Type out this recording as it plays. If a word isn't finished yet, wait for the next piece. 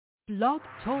Blog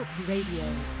Talk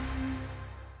Radio.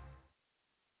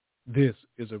 This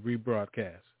is a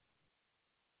rebroadcast.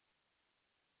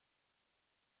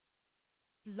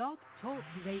 Blog Talk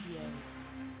Radio.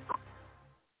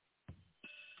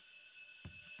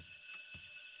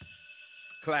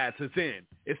 Class is in.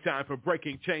 It's time for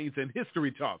Breaking Chains and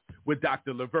History Talk with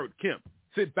Dr. Levert, Kemp.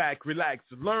 Sit back, relax,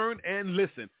 learn, and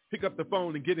listen. Pick up the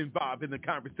phone and get involved in the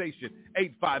conversation.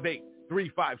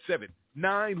 858-357-9137.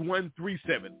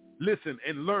 Listen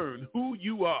and learn who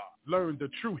you are. Learn the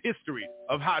true history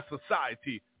of how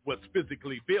society was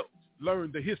physically built.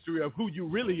 Learn the history of who you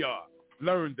really are.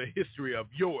 Learn the history of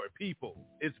your people.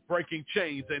 It's Breaking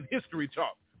Chains and History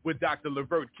Talk with Dr.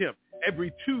 Levert Kemp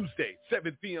every Tuesday,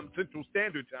 7 p.m. Central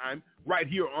Standard Time, right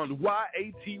here on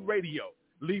YAT Radio,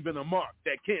 leaving a mark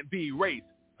that can't be erased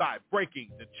by breaking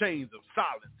the chains of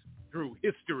silence through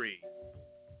history.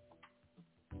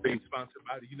 Being sponsored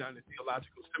by the United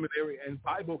Theological Seminary and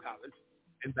Bible College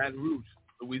in Baton Rouge,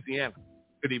 Louisiana.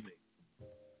 Good evening.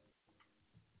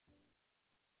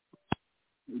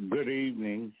 Good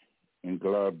evening, and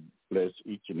God bless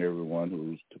each and everyone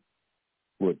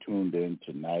who are tuned in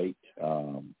tonight.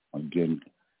 Again,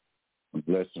 a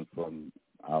blessing from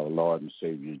our Lord and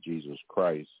Savior, Jesus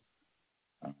Christ.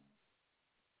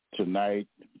 Tonight,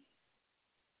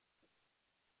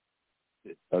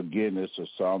 again, it's a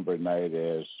somber night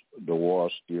as the war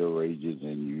still rages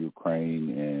in Ukraine,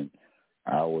 and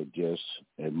I would just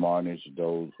admonish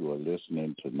those who are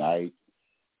listening tonight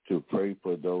to pray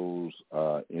for those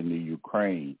in the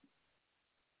Ukraine.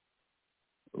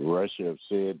 Russia have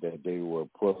said that they were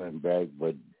pulling back,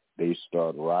 but they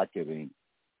start rocketing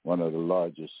one of the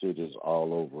largest cities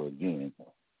all over again.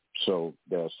 So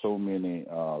there are so many,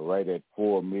 right at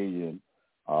 4 million,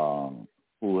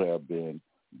 who have been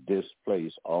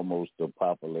displaced, almost the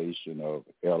population of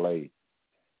L.A.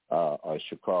 Or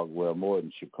Chicago, well, more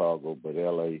than Chicago, but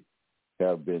L.A.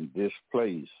 have been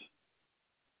displaced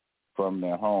from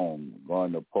their home,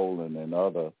 going to Poland and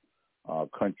other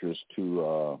countries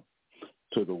to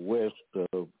the west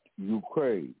of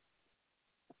Ukraine.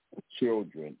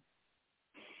 Children,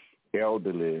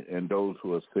 elderly, and those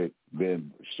who are sick,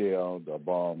 been shelled or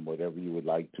bombed, whatever you would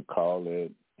like to call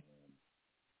it.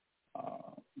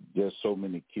 Just so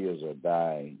many kids are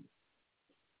dying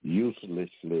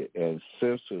uselessly and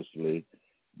senselessly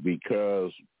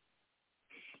because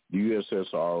the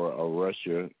USSR or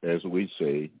Russia, as we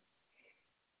say,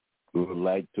 would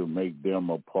like to make them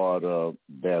a part of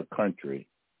their country,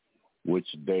 which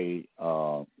they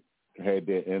had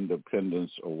their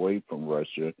independence away from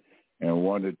Russia and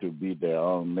wanted to be their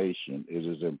own nation. It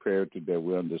is imperative that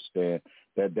we understand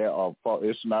that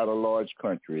it's not a large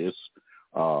country. It's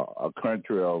a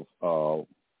country of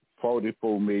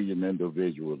 44 million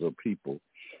individuals or people.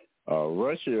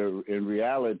 Russia, in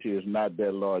reality, is not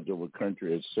that large of a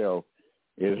country itself.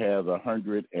 It has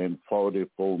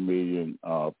 144 million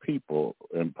people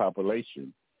in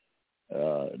population.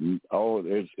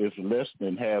 It's less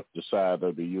than half the size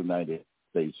of the United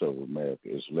States of America.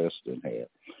 It's less than half.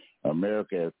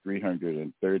 America has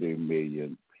 330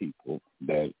 million people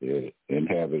that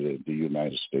inhabited the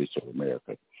United States of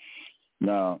America.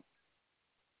 Now,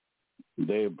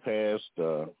 they passed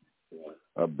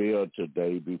a bill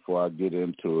today, before I get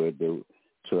into it,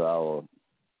 to our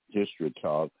history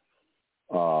talk.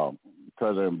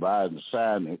 President Biden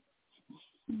signed it.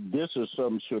 This is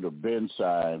something should have been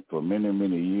signed for many,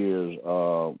 many years.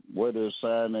 What they're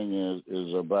signing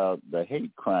is about the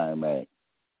Hate Crime Act.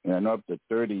 And up to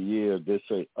 30 years, they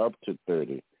say up to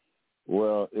 30.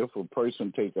 Well, if a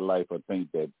person take a life, I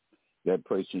think that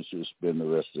person should spend the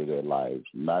rest of their lives,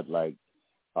 not like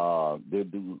they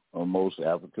do most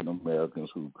African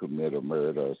Americans who commit a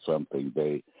murder or something.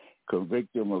 They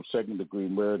convict them of second-degree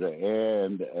murder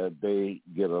and they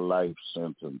get a life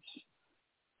sentence.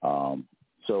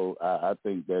 So I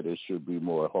think that it should be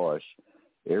more harsh.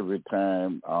 Every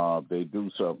time they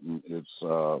do something,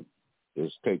 they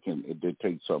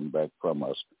take something back from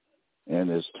us. And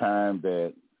it's time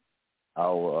that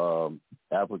our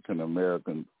African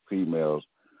American females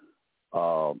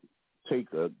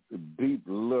take a deep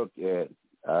look at.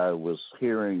 I was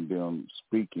hearing them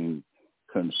speaking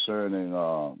concerning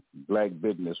black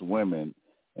business women,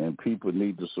 and people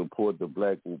need to support the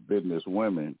black business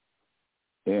women.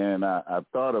 And I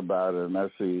thought about it, and I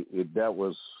see that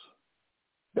was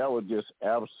just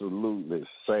absolutely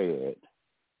sad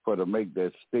for to make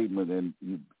that statement. And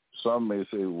some may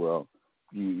say, "Well,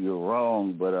 you're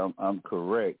wrong," but I'm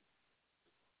correct.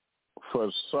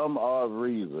 For some odd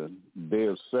reason, they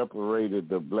have separated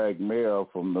the black male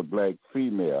from the black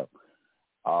female.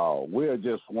 We're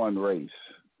just one race.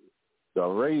 The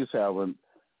race haven't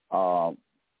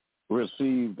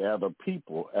received as a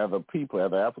people, as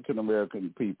the African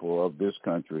American people of this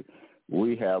country,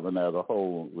 we haven't as a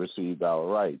whole received our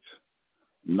rights.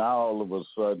 Now all of a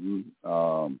sudden,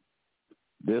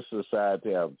 this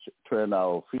society have trained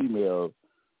our females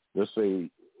to say,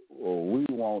 well, we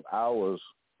want ours,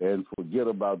 and forget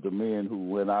about the men who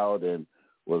went out and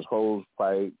was hose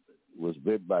piped, was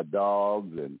bit by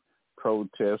dogs and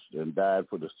protested and died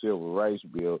for the Civil Rights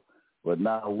Bill. But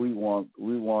now we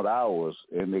want ours,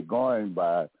 and they're going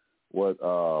by what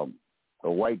the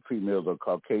white females or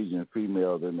Caucasian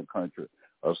females in the country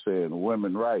are saying,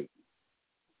 women rights.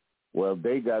 Well,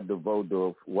 they got the vote.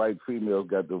 The white females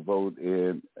got the vote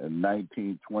in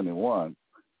 1921.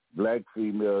 Black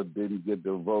females didn't get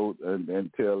the vote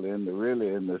until in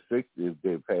the 60s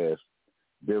they passed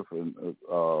different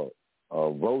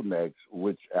voting acts,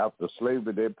 which after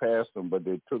slavery they passed them, but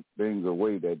they took things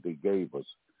away that they gave us.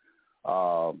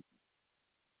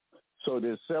 So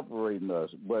they're separating us.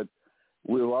 But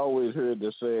we've always heard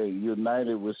the saying,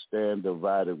 united we stand,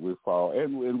 divided we fall.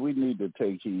 And we need to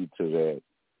take heed to that.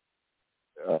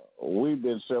 We've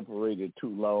been separated too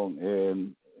long,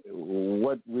 and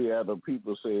what we other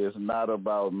people say is not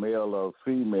about male or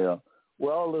female.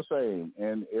 We're all the same.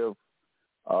 And if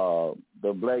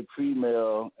the black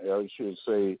female, I should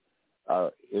say,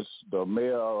 it's the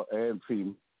male and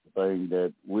female thing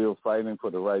that we're fighting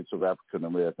for the rights of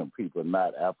African-American people,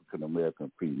 not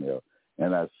African-American female.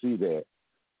 And I see that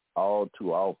all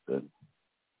too often.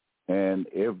 And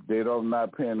if they don't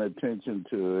not paying attention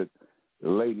to it,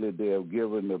 lately they have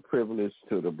given the privilege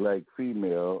to the black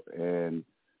female, and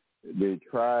they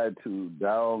try to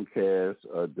downcast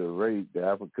or derate the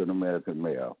African-American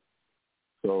male.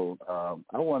 So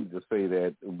I wanted to say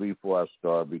that before I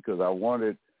start, because I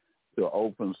wanted to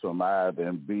open some eyes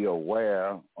and be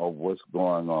aware of what's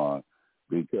going on,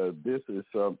 because this is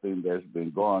something that's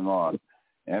been going on.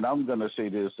 And I'm going to say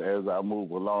this as I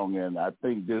move along, and I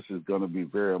think this is going to be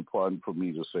very important for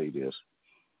me to say this.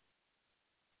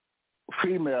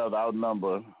 Females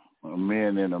outnumber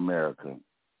men in America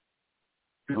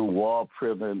through war,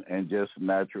 prison, and just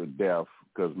natural death,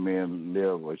 because men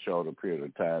live a shorter period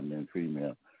of time than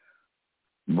females.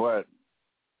 But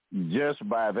just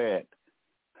by that,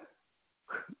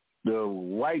 the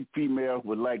white female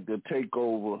would like to take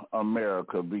over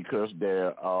America because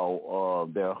their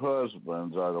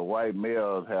husbands or the white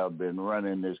males have been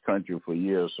running this country for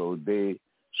years, so they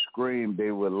scream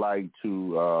they would like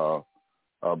to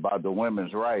about the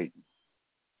women's right.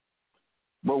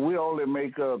 But we only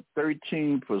make up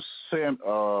 13%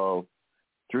 of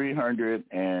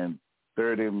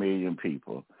 330 million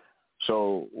people.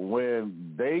 So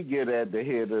when they get at the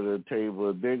head of the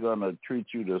table, they're going to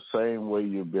treat you the same way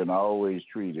you've been always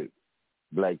treated,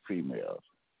 black females.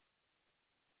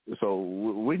 So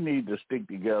we need to stick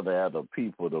together as a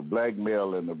people, the black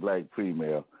male and the black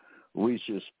female. We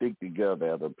should stick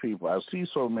together as a people. I see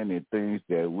so many things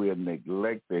that we're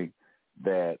neglecting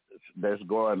that's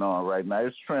going on right now.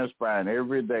 It's transpiring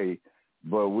every day,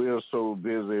 but we're so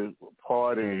busy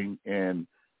partying, and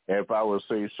if I would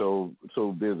say so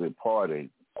busy partying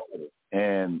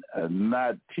and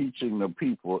not teaching the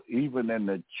people, even in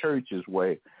the churches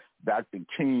where Dr.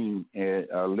 King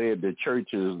led the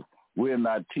churches, we're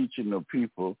not teaching the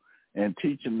people and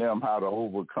teaching them how to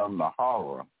overcome the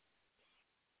horror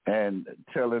and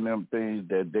telling them things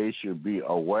that they should be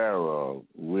aware of.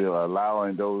 We're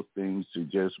allowing those things to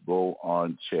just go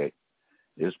unchecked.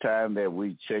 It's time that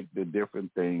we check the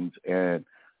different things and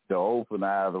to open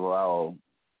eyes of our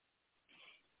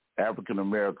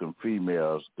African-American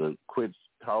females to quit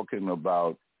talking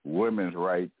about women's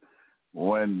rights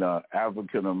when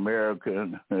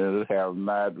African-Americans have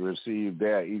not received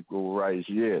their equal rights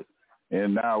yet.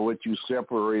 And now what you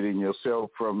separating yourself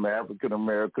from the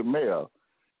African-American male.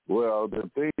 Well, the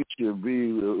thing should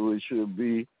be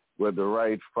with the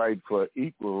right fight for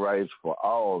equal rights for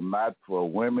all, not for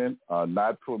women,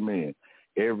 not for men.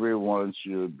 Everyone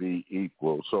should be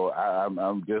equal. So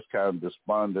I'm just kind of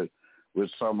despondent with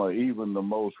some of even the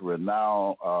most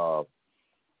renowned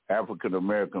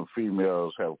African-American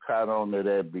females have caught on to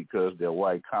that because their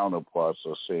white counterparts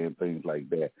are saying things like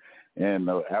that. And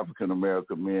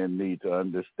African-American men need to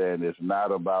understand it's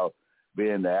not about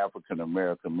being the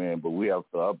African-American man, but we have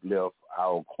to uplift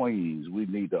our queens. We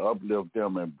need to uplift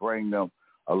them and bring them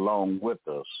along with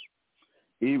us.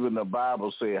 Even the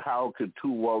Bible says, how could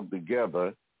two walk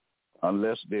together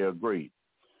unless they agree?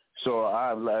 So,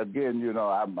 my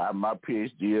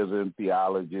PhD is in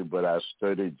theology, but I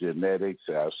study genetics,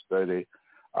 I study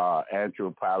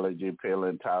anthropology,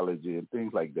 paleontology, and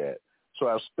things like that. So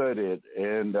I studied,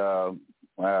 and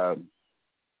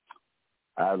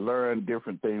I learned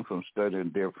different things from studying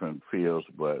different fields,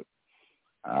 but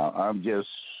I'm just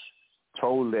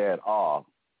totally at awe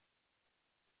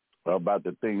about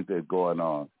the things that are going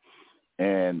on.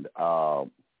 And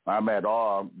I'm at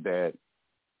awe that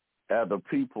as a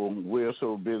people, we're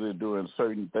so busy doing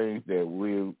certain things that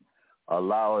we're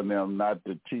allowing them not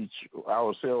to teach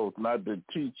ourselves, not to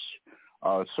teach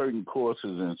certain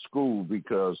courses in school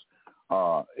because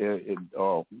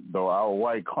though our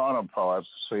white counterparts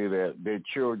say that their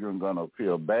children are going to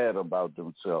feel bad about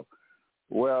themselves.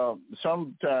 Well,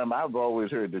 sometimes I've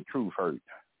always heard the truth hurt.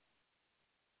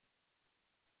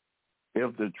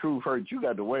 If the truth hurts, you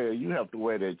have to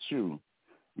wear that shoe.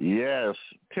 Yes,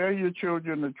 tell your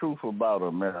children the truth about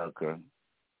America,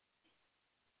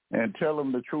 and tell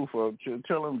them the truth.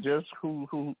 Tell them just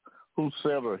who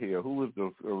settled here, who was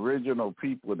the original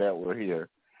people that were here.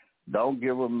 Don't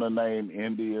give them the name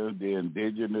Indians, the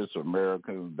indigenous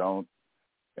Americans. Don't.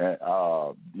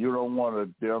 You don't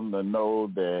want them to know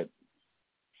that.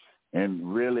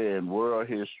 And really, in world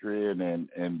history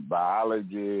and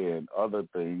biology and other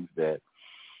things that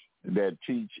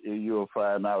teach, you'll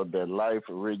find out that life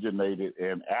originated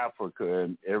in Africa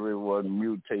and everyone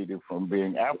mutated from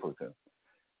being African.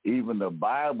 Even the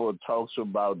Bible talks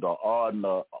about the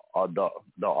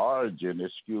origin,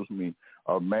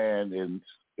 of man, and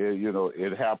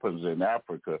it happens in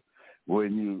Africa.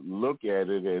 When you look at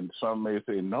it, and some may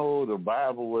say, no, the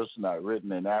Bible was not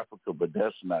written in Africa, but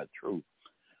that's not true.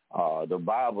 The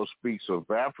Bible speaks of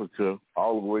Africa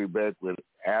all the way back with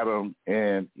Adam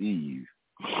and Eve.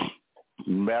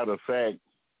 Matter of fact,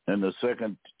 in the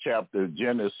second chapter of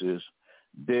Genesis,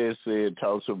 it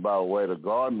talks about where the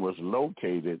garden was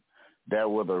located. There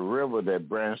was a river that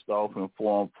branched off and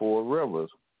formed 4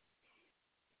 rivers.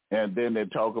 And then they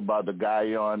talk about the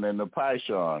Guyon and the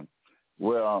Pishon.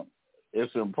 Well,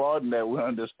 it's important that we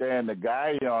understand the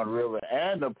Guyon River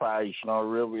and the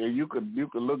Pishon River. And you could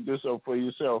look this up for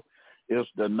yourself. It's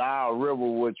the Nile River,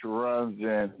 which runs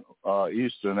in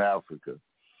eastern Africa.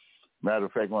 Matter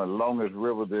of fact, one of the longest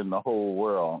rivers in the whole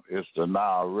world is the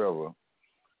Nile River.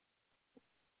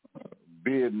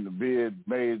 Be it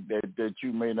made that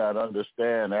you may not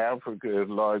understand, Africa is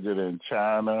larger than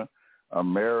China,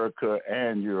 America,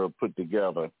 and Europe put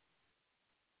together.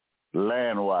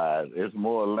 Land-wise, it's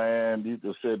more land. You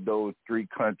can set those 3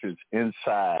 countries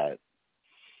inside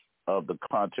of the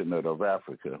continent of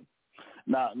Africa.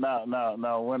 Now,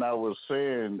 when I was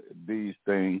saying these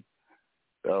things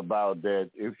about that,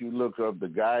 if you look up the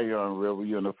Guyon River,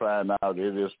 you're going to find out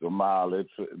it is the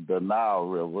Nile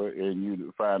River, and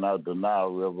you find out the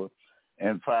Nile River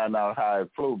and find out how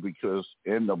it flowed, because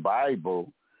in the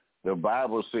Bible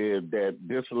said that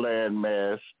this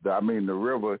landmass, the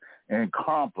river,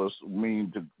 encompass,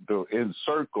 means to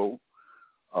encircle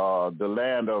the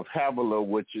land of Havilah,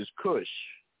 which is Cush.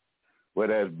 Well,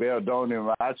 that's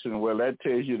Beldonian Action. Well, that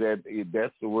tells you that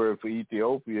that's the word for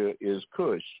Ethiopia is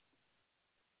Cush.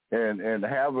 And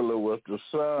Havilah was the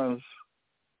sons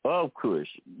of Cush,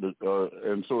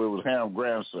 and so it was Ham's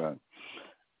grandson.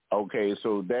 Okay,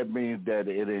 so that means that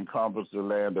it encompassed the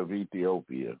land of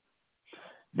Ethiopia.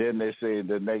 Then they say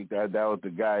that was the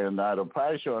guy in the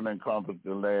Pishon encompassed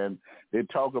the land. They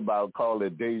call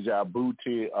it Deja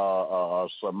Booty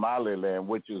Somaliland,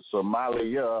 which is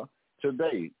Somalia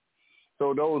today.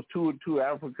 So those two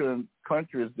African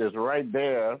countries that's right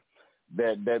there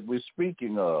that we're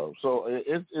speaking of. So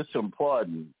it's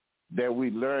important that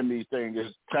we learn these things.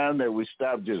 It's time that we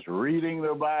stop just reading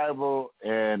the Bible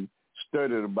and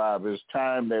study the Bible. It's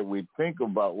time that we think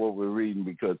about what we're reading,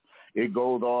 because it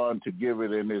goes on to give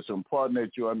it, and it's important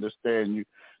that you understand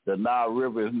the Nile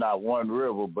River is not one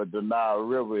river, but the Nile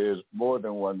River is more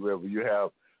than one river. You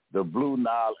have the Blue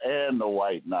Nile and the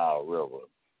White Nile River.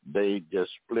 They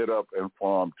just split up and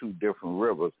form 2 different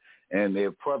rivers. And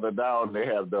then further down, they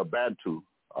have the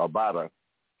Abata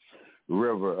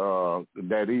River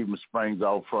that even springs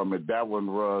out from it. That one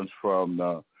runs from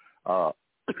the,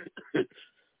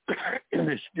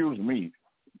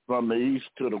 from the east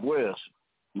to the west.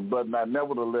 But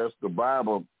nevertheless, the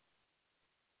Bible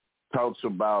talks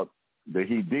about the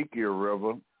Hidikia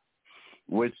River,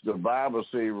 which the Bible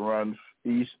says runs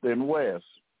east and west.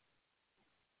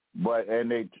 But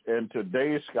and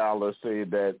today's scholars say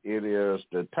that it is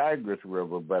the Tigris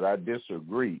River, but I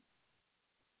disagree.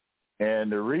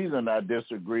 And the reason I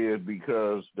disagree is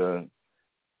because the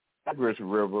Tigris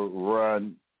River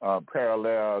run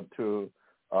parallel to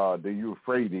the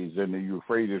Euphrates, and the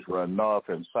Euphrates run north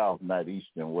and south, not east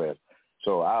and west.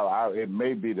 So it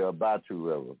may be the Abatu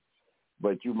River.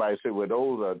 But you might say, well,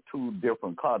 those are 2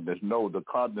 different continents. No, the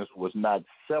continents was not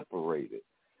separated.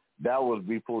 That was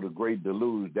before the Great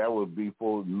Deluge. That was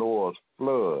before Noah's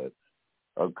flood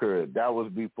occurred. That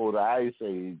was before the Ice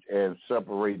Age and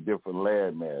separate different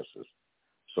land masses.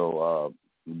 So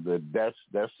that's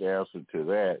the answer to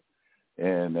that.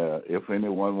 And if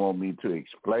anyone want me to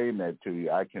explain that to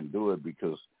you, I can do it,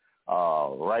 because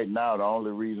right now the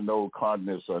only reason those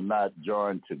continents are not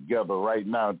joined together right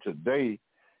now today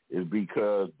is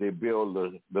because they built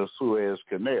the Suez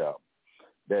Canal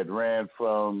that ran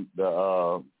from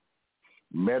the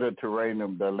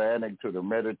Mediterranean, the Atlantic to the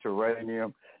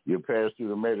Mediterranean. You pass through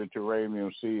the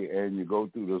Mediterranean Sea and you go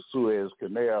through the Suez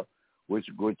Canal, which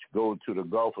go to the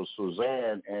Gulf of Suez,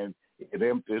 and it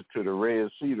empties to the Red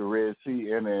Sea. The Red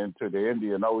Sea enter into the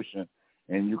Indian Ocean,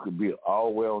 and you could be all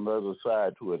the way on the other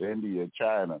side to it, India,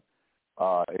 China,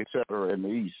 et cetera, in the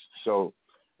east. So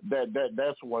that's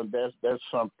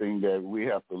something that we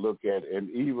have to look at, and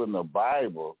even the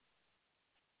Bible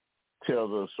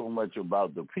tells us so much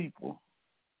about the people.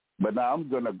 But now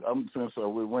since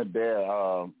we went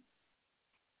there,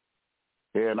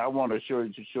 and I want to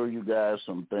show you guys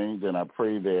some things, and I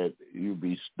pray that you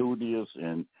be studious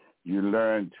and you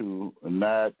learn to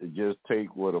not just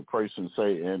take what a person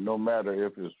say, and no matter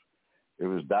if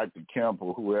it's Dr. Kemp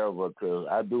or whoever, because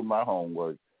I do my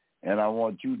homework, and I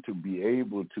want you to be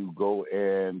able to go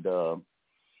and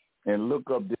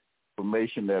look up the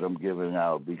information that I'm giving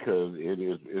out, because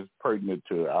it's pertinent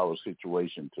to our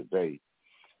situation today.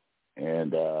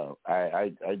 And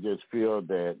I just feel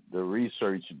that the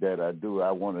research that I do,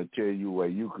 I want to tell you where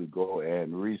you could go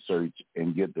and research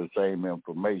and get the same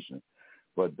information.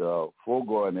 But the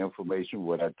foregoing information,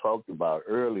 what I talked about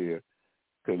earlier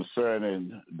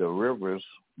concerning the rivers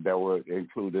that were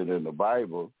included in the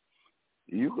Bible,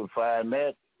 you can find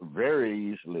that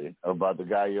very easily about the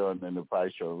Gayon and the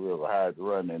Paisho River, how it's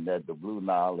running, that the Blue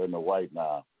Nile and the White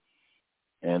Nile.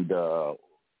 And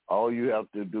all you have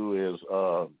to do is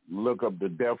look up the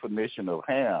definition of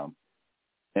Ham,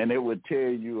 and it would tell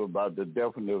you about the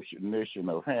definition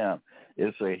of Ham.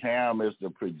 It's a Ham is the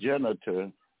progenitor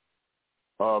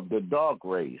of the dark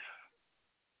race.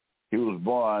 He was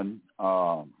born,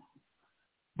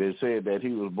 they said that he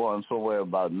was born somewhere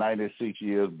about 96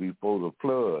 years before the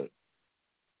flood.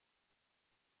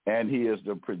 And he is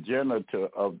the progenitor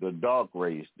of the dark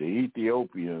race, the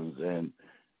Ethiopians and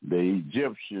the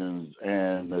Egyptians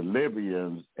and the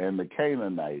Libyans and the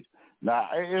Canaanites. Now,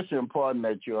 it's important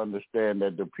that you understand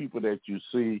that the people that you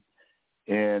see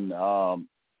in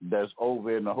that's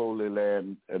over in the Holy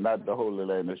Land, not the Holy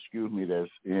Land, excuse me, that's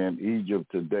in Egypt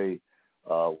today,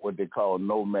 what they call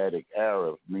nomadic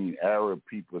Arabs, mean Arab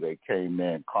people that came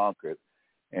there and conquered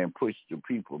and pushed the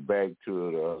people back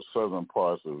to the southern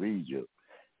parts of Egypt.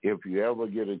 If you ever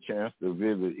get a chance to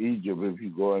visit Egypt, if you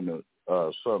go in the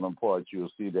southern parts, you'll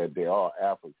see that they are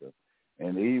African.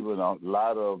 And even a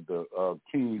lot of the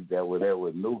kings that were there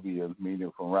were Nubians,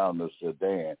 meaning from around the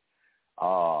Sudan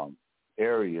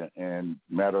area. And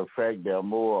matter of fact, there are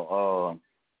more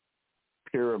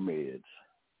pyramids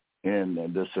in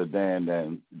the Sudan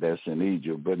than that's in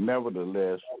Egypt. But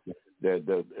nevertheless,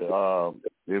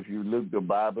 if you look the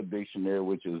Bible dictionary,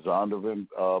 which is Zondervan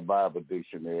Bible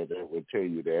dictionary, that will tell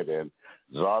you that. And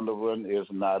Zondervan is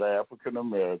not African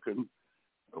American,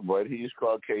 but he's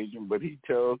Caucasian. But he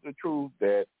tells the truth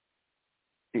that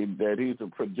he's a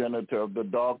progenitor of the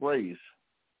dark race.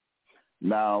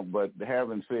 Now, but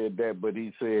having said that, but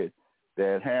he said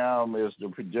that Ham is the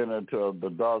progenitor of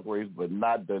the dark race, but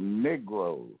not the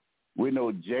Negro. We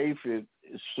know Japheth,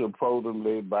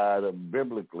 supposedly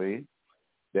biblically,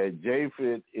 that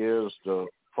Japheth is the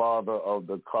father of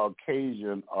the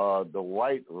Caucasian or the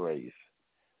white race.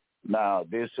 Now,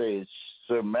 they say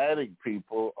Semitic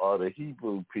people or the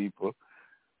Hebrew people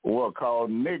were called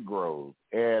Negroes,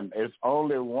 and it's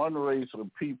only one race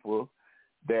of people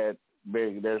that's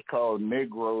called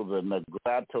Negroes or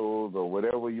Negratos or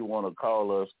whatever you want to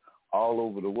call us all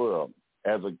over the world.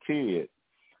 As a kid,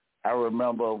 I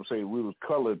remember I would say we was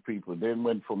colored people, then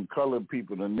went from colored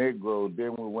people to Negro,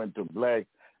 then we went to black,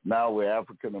 now we're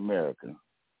African American.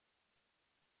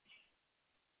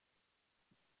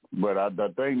 But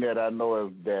the thing that I know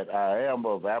is that I am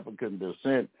of African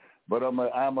descent, but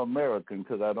I'm American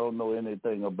because I don't know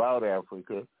anything about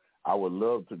Africa. I would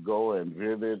love to go and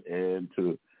visit and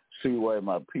to see where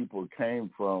my people came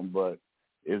from, but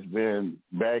it's been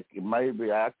back,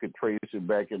 maybe I could trace it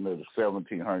back into the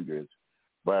 1700s,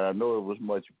 but I know it was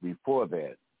much before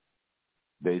that.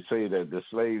 They say that the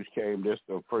slaves came, this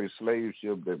the first slave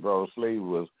ship that brought slaves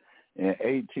was in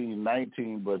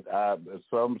 1819, but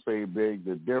some say beg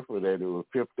to differ that it was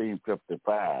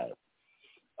 1555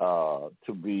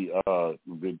 to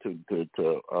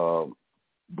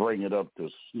bring it up to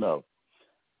snuff.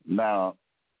 Now,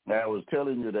 I was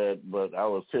telling you that, but I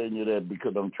was telling you that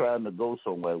because I'm trying to go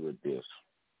somewhere with this.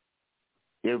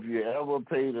 If you ever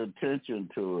paid attention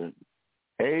to it,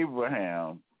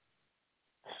 Abraham's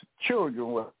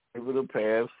children were able to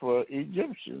pass for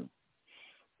Egyptians.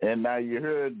 And now you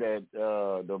heard that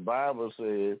the Bible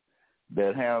says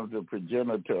that Ham's the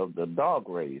progenitor of the dark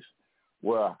race.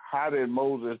 Well, how did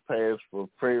Moses pass for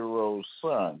Pharaoh's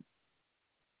son?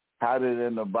 How did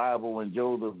in the Bible when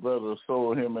Joseph's brothers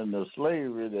sold him into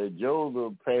slavery that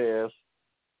Joseph passed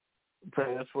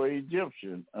for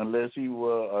Egyptian unless he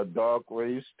were a dark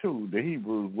race too, the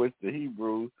Hebrews, which the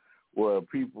Hebrews were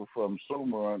people from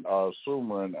Sumer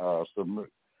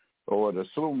or the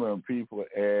Sumerian people.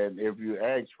 And if you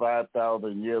ask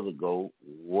 5,000 years ago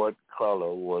what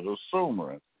color were the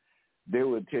Sumerians, they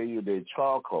would tell you they're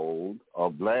charcoal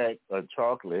or black or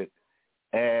chocolate,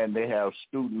 and they have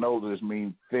stoop noses,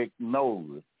 mean thick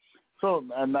noses. So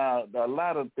now a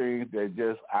lot of things that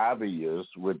just obvious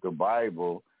with the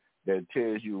Bible that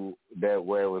tells you that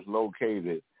where it was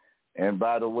located. And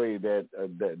by the way, that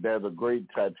there's a great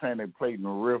titanic plate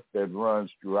and rift that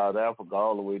runs throughout Africa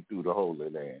all the way through the Holy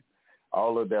Land.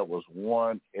 All of that was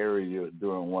one area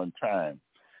during one time.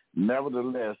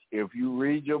 Nevertheless, if you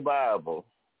read your Bible,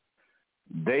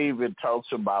 David talks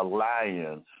about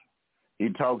lions. He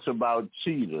talks about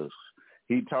cheetahs.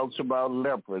 He talks about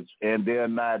leopards, and they're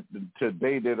not,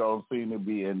 today they don't seem to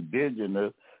be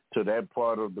indigenous to that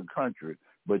part of the country.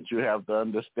 But you have to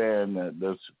understand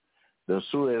that the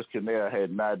Suez Canal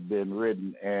had not been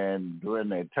written, and during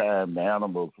that time, the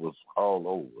animals was all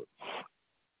over.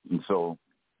 And so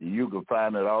you can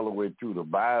find it all the way through the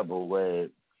Bible where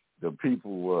the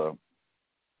people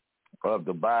of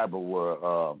the Bible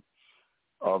were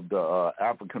of the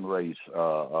African race,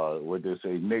 what they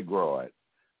say, Negroid.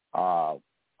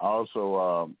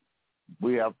 Also,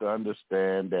 we have to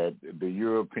understand that the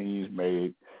Europeans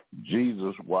made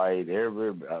Jesus white.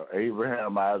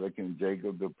 Abraham, Isaac, and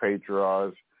Jacob, the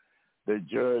patriarchs, the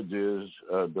judges,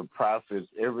 the prophets,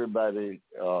 everybody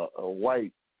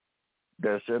white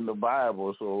that's in the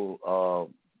Bible. So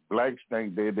blacks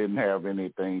think they didn't have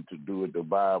anything to do with the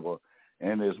Bible,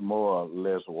 and it's more or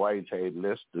less whites had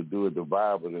less to do with the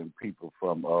Bible than people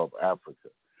from Africa.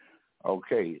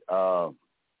 Okay, talking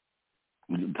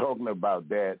about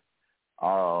that,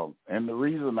 and the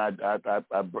reason I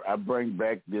bring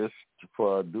back this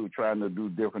for trying to do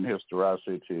different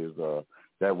historicity is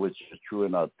that which is true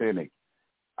and authentic.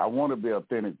 I want to be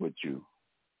authentic with you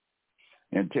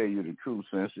and tell you the truth,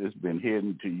 since it's been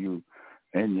hidden to you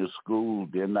in your school.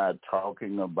 They're not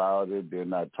talking about it. They're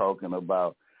not talking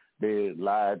about. They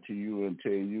lie to you and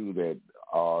tell you that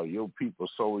your people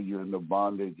sold you into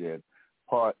bondage, and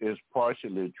it's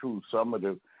partially true. Some of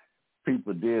the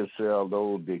people did sell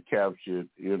those they captured,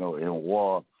 in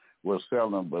war, were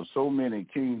selling. But so many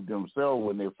kings themselves,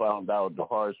 when they found out the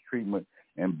harsh treatment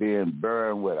and being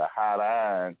burned with a hot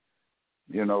iron,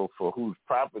 for whose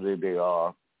property they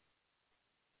are,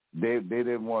 they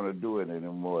didn't want to do it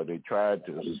anymore. They tried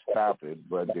to stop it,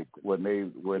 but when they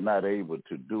were not able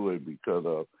to do it because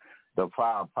of the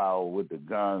firepower with the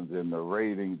guns and the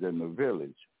raidings in the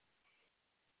village.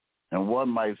 And one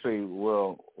might say,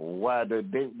 well, why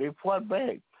did they fought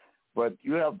back? But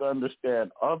you have to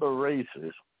understand, other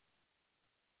races,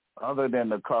 other than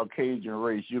the Caucasian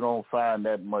race, you don't find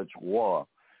that much war.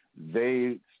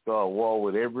 They start war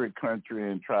with every country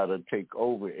and try to take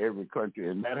over every country,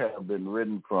 and that has been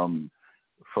written from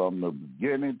the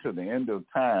beginning to the end of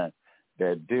time,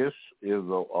 that this is a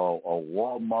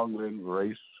warmongering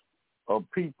race of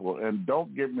people. And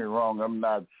don't get me wrong, I'm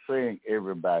not saying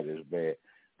everybody's bad.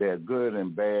 They're good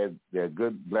and bad. They're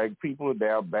good black people.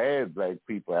 There are bad black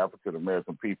people,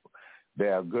 African-American people.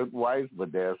 There are good whites,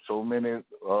 but there are so many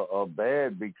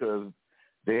bad because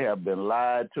they have been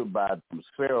lied to by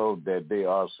themselves that they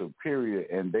are superior,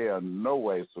 and they are no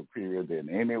way superior than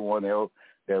anyone else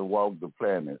that walked the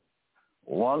planet.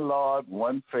 One Lord,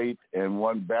 one faith, and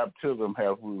one baptism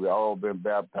have we all been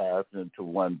baptized into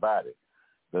one body.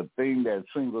 The thing that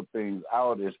singles things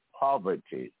out is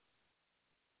poverty.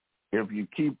 If you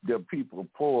keep the people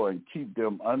poor and keep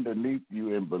them underneath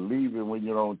you and believing when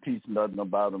you don't teach nothing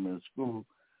about them in school,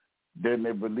 then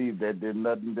they believe that they're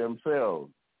nothing themselves.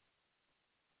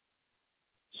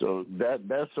 So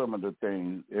that's some of the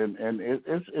things, and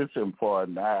it's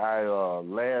important. I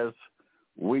last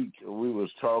week we was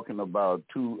talking about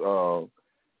two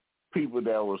people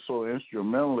that were so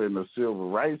instrumental in the Civil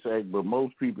Rights Act, but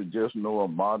most people just know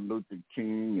of Martin Luther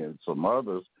King and some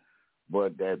others.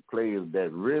 But that players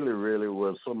that really, really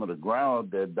was some of the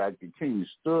ground that Dr. King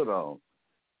stood on,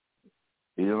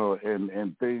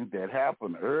 and things that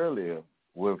happened earlier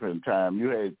within time. You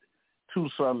had two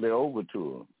Sunday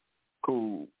overtures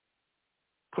who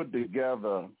put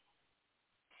together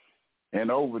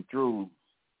and overthrew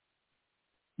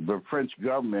the French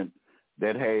government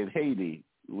that had Haiti.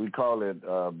 We call it,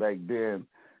 back then,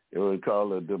 it was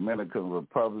called the Dominican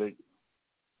Republic.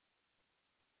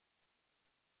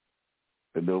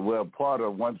 Part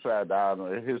of one side of the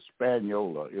island,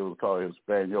 Hispaniola. It was called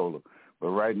Hispaniola. But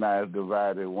right now it's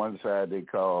divided. One side they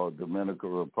call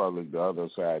Dominican Republic. The other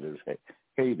side is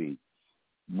Haiti.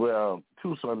 Well,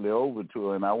 two Sunday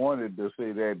overture, and I wanted to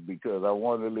say that because I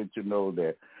want to let you know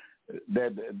that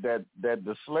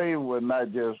the slave were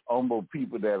not just humble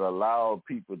people that allowed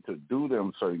people to do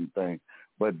them certain things,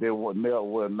 but they were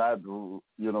not,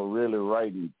 really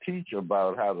write and teach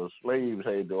about how the slaves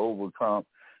had to overcome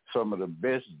some of the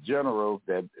best generals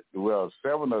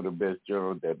seven of the best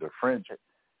generals that the French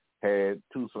had,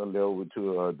 two Sunday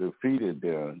overture, defeated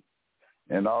them.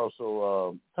 And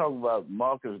also talk about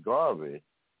Marcus Garvey.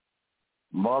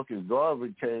 Marcus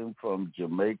Garvey came from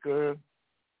Jamaica,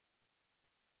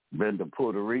 been to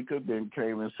Puerto Rico, then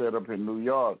came and set up in New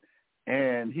York.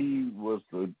 And he was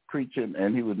preaching,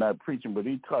 and he was not preaching, but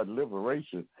he taught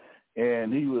liberation.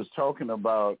 And he was talking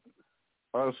about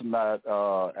us not,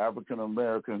 African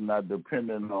Americans, not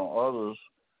depending on others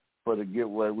for to get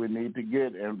what we need to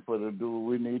get and for to do what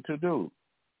we need to do.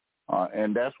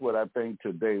 And that's what I think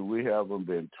today we haven't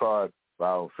been taught by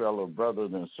our fellow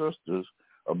brothers and sisters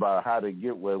about how to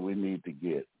get where we need to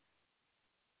get.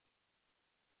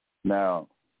 Now,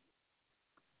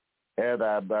 as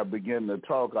I begin to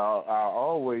talk, I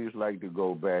always like to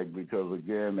go back because,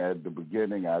 again, at the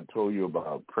beginning I told you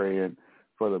about praying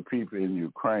for the people in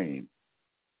Ukraine.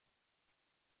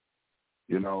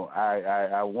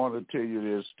 I want to tell you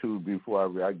this, too,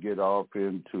 before I get off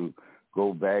into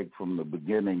go back from the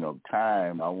beginning of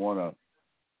time. I want to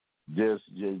just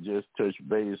touch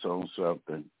base on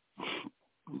something.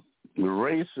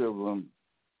 Racism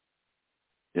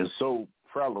is so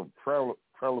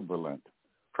prevalent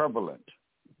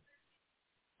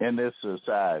in this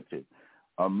society.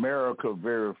 America,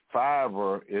 very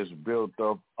fiber is built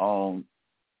up on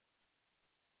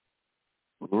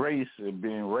race and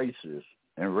being racist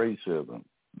and racism.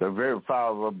 The very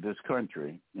fiber of this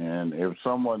country. And if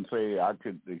someone say I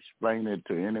could explain it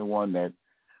to anyone that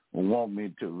want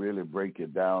me to really break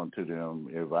it down to them,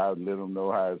 if I let them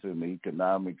know how it's in the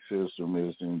economic system,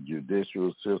 it's in the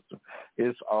judicial system,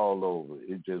 it's all over.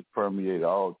 It just permeates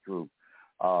all through.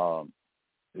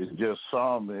 It's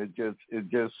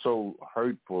just so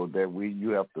hurtful that you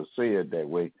have to say it that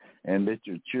way and let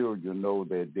your children know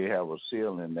that they have a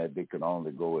ceiling that they can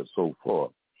only go at so far.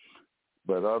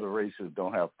 But other races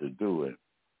don't have to do it.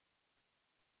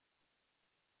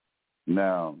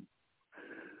 Now,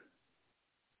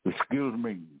 excuse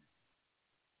me.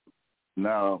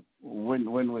 Now,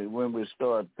 when we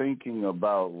start thinking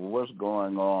about what's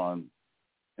going on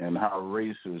and how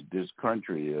racist this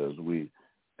country is, we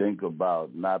think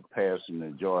about not passing the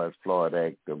George Floyd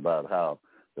Act, about how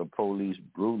the police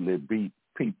brutally beat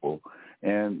people.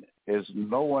 And it's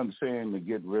no one saying to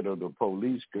get rid of the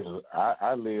police, because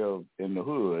I live in the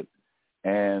hood,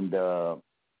 and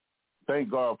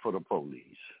thank God for the police.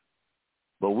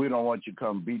 But we don't want you to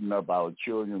come beating up our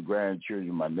children,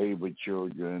 grandchildren, my neighbor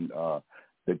children,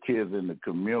 the kids in the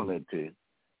community,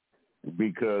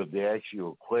 because they ask you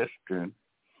a question,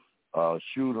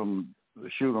 shoot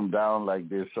them down like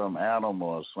they're some animal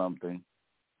or something,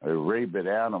 a rabid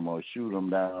animal, shoot them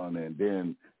down and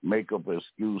then make up an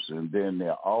excuse, and then they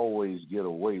always get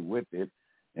away with it.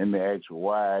 And they ask,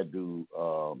 why do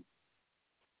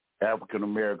African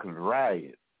Americans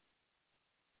riot?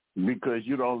 Because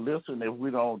you don't listen. If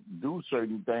we don't do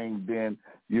certain things, then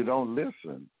you don't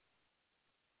listen.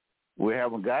 We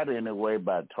haven't got anywhere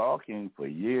by talking for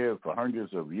years, for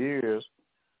hundreds of years,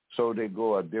 so they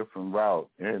go a different route.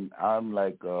 And I'm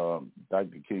like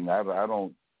Dr. King, I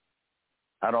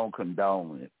don't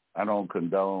condone it. I don't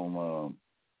condone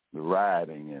the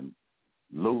rioting and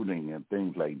looting and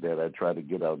things like that. I try to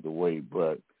get out the way,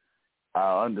 but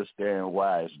I understand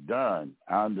why it's done.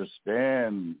 I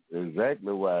understand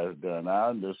exactly why it's done. I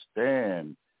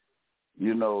understand,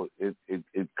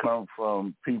 it comes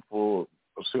from people,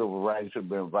 civil rights have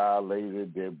been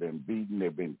violated, they've been beaten,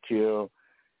 they've been killed,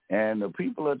 and the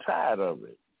people are tired of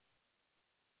it.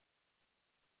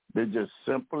 They're just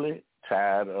simply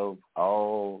tired of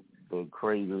all the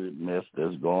craziness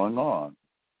that's going on.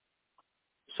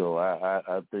 So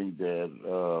I think that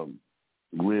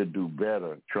we'll do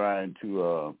better trying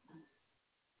to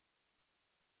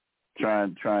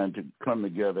come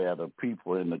together as a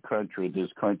people in the country, the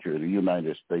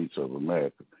United States of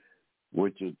America.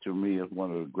 which is, to me, is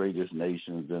one of the greatest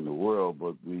nations in the world,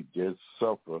 but we just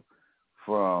suffer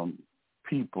from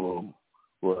people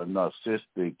who are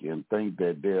narcissistic and think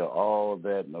that they're all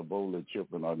that in a bowl of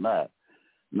chicken or not.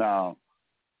 Now,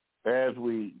 as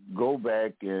we go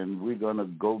back, and we're going to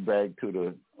go back to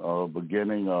the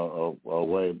beginning of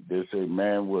where they say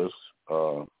man was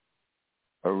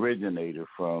originated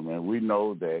from, and we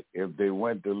know that if they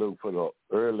went to look for the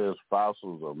earliest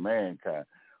fossils of mankind,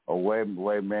 or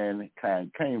where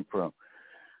mankind came from,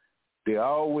 they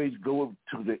always go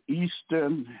to the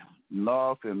eastern,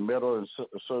 north, and middle and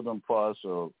southern parts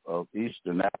of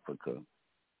eastern Africa.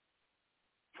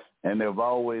 And they've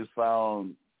always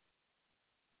found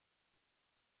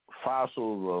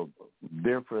fossils of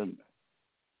different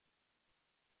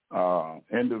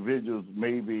individuals,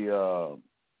 maybe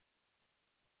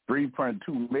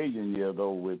 3.2 million years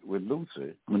old with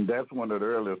Lucy. And that's one of the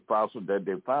earliest fossils that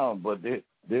they found, but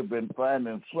they've been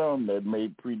finding some that may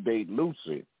predate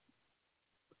Lucy.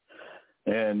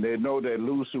 And they know that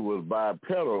Lucy was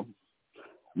bipedal,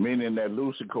 meaning that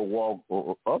Lucy could walk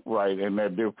upright, and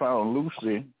that they found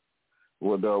Lucy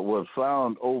was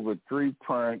found over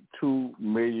 3.2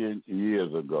 million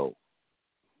years ago.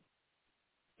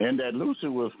 And that Lucy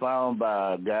was found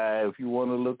by a guy, if you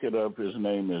want to look it up, his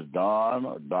name is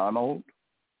Donald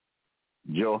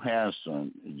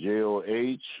Johanson,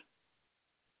 Johanson,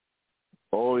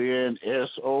 or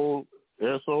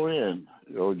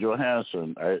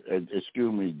Johansson,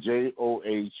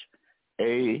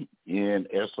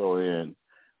 Johanson.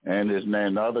 And his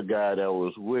name, the other guy that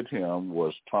was with him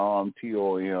was Tom,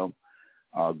 Tom,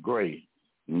 Gray,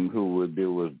 who they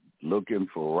was looking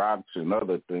for rocks and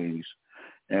other things,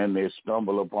 and they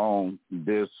stumbled upon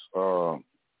this Homo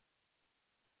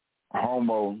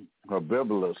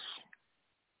habilis.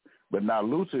 But now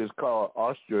Lucy is called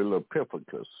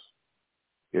Australopithecus.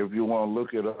 If you want to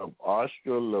look it up,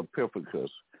 Australopithecus,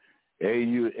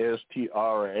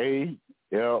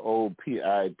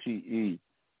 Australopithecus,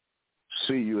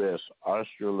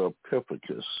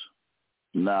 Australopithecus.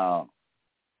 Now,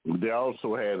 they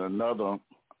also had another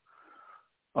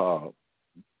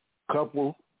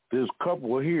couple. This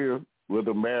couple here with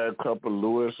a married couple,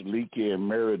 Louis Leakey and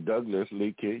Mary Douglas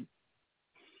Leakey.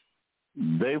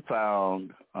 They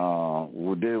found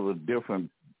there were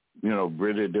different,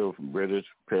 British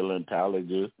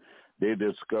paleontologists. They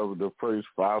discovered the first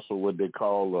fossil, what they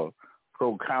call a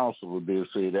proconsul. They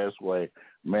say that's why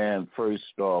man first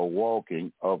started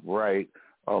walking upright.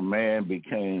 Man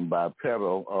became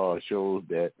bipedal. Shows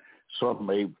that some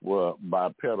apes were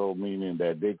bipedal, meaning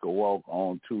that they could walk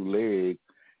on two legs.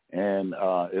 And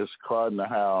it's according to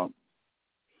how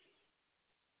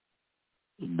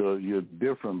your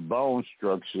different bone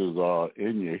structures are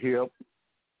in your hip.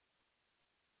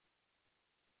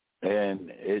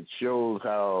 And it shows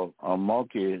how a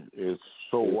monkey is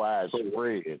so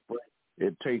widespread.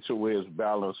 It takes away his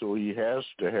balance, so he has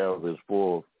to have his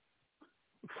four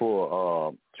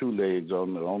two legs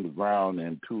on the ground,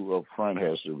 and two up front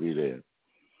has to be there.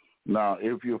 Now,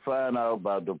 if you find out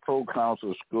about the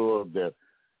proconsul skull, that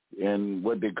and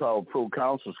what they call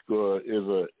proconsul skull is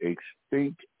a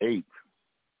extinct ape,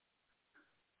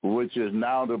 which is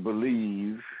now to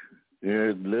believe.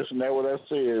 Listen to what I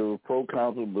said.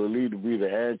 Proconsul believed to be the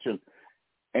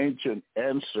ancient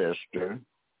ancestor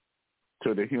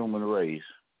to the human race.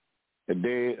 And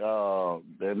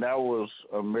that was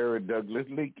Mary Douglas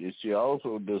Leakey. She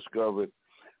also discovered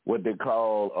what they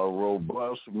call a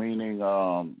robust, meaning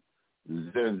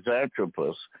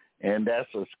Zinjanthropus, and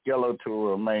that's a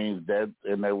skeletal remains.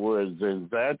 And that word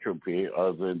Zinjanthropy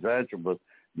or Zinjanthropus,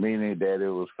 meaning that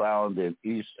it was found in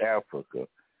East Africa.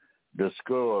 The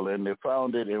skull, and they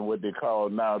found it in what they call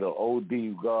now the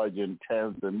O.D. Gorge in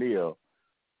Tanzania,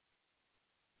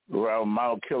 around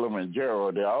Mount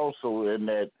Kilimanjaro. They're also in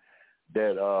that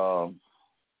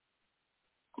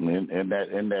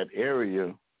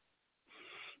area.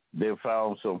 They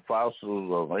found some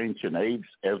fossils of ancient apes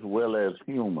as well as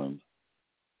humans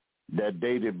that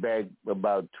dated back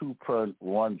about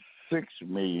 2.16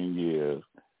 million years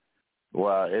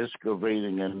while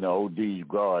excavating in the O.D.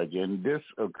 Gorge. And this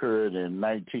occurred in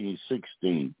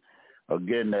 1916.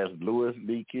 Again, that's Louis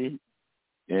Leakey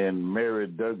and Mary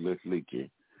Douglas Leakey,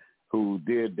 who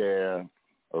did their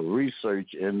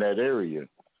research in that area.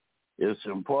 It's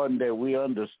important that we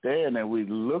understand and we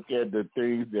look at the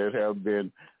things that have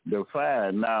been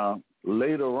defined. Now,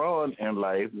 later on in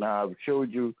life, now I've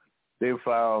showed you they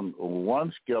found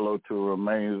one skeletal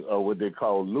remains of what they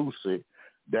call Lucy.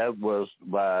 That was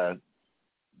by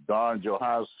Don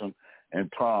Johanson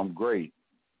and Tom Gray.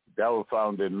 That was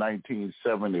found in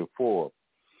 1974.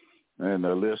 in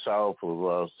the list south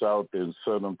of south and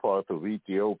southern part of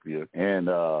Ethiopia, and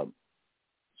the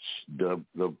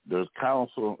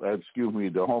council,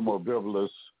 the Homo habilis,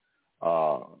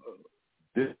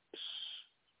 this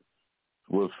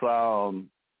was found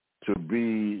to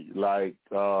be like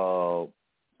how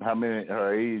many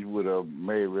her age would have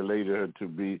may related her to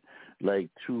be like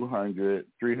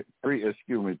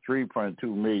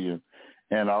 3.2 million,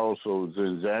 and also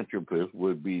Zinjanthropus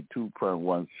would be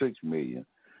 2.16 million.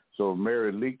 So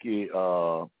Mary Leakey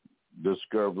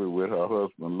discovery with her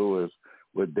husband Lewis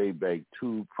would date back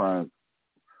 2.16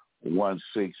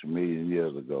 million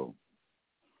years ago.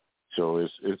 So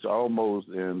it's almost,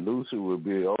 and Lucy would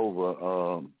be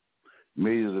over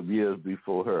millions of years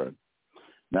before her.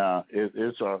 Now,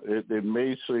 it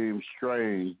may seem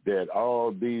strange that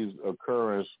all these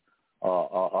occurrences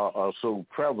are so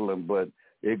prevalent, but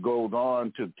it goes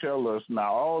on to tell us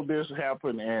now all this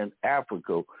happened in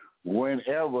Africa.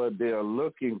 Whenever they're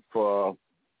looking for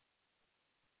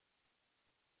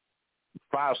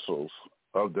fossils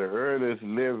of the earliest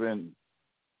living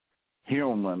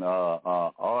human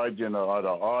origin or the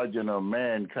origin of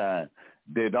mankind,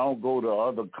 they don't go to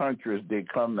other countries. They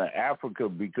come to Africa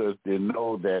because they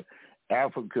know that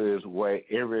Africa is where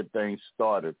everything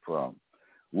started from,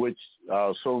 which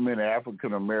so many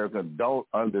African Americans don't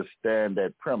understand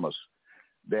that premise,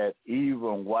 that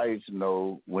even whites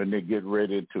know when they get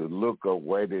ready to look up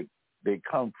where they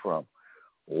come from.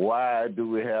 Why do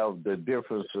we have the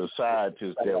different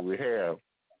societies that we have?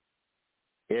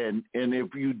 And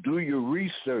if you do your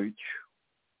research,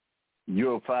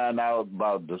 you'll find out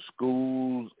about the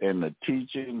schools and the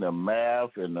teaching, the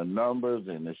math and the numbers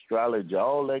and astrology.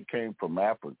 All that came from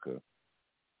Africa.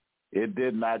 It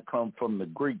did not come from the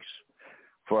Greeks.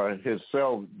 For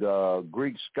himself, the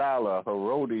Greek scholar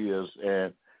Herodias,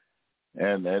 and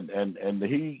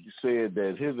he said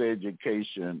that his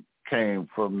education came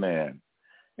from there.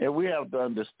 And we have to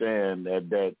understand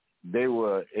that they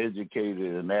were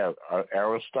educated in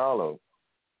Aristotle.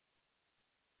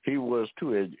 He was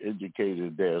too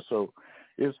educated there. So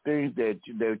it's things that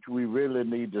we really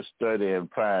need to study and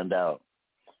find out.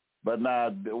 But now,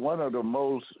 one of the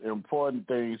most important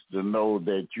things to know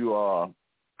that you are,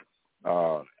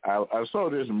 I saw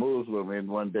this Muslim in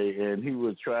one day, and he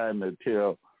was trying to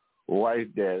tell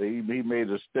white that he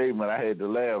made a statement. I had to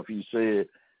laugh. He said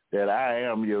that I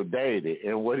am your daddy.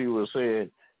 And what he was saying,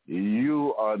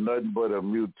 you are nothing but a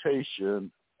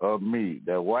mutation of me.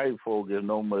 That white folk is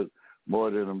no more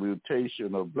than a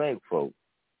mutation of black folk.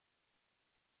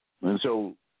 And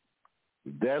so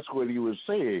that's what he was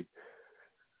saying.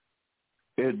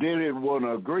 And they didn't want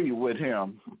to agree with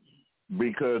him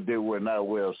because they were not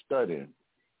well studied.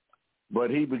 But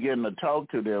he began to talk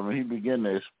to them, and he began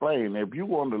to explain, if you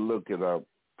want to look it up,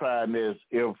 find this,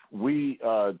 if we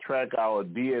track our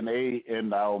DNA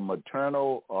in our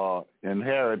maternal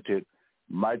inherited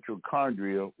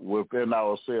mitochondria within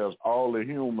ourselves, all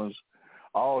humans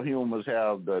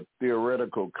have the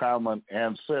theoretical common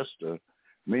ancestor,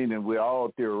 meaning we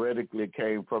all theoretically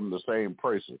came from the same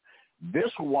person.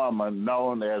 This woman,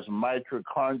 known as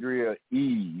mitochondria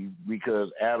Eve,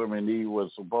 because Adam and Eve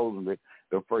was supposedly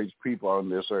the first people on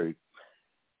this earth,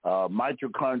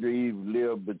 mitochondria Eve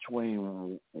lived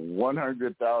between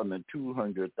 100,000 and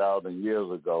 200,000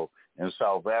 years ago in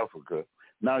South Africa.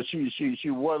 Now, she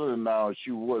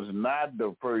was not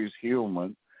the first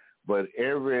human, but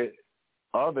every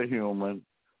other human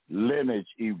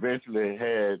lineage eventually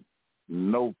had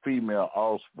no female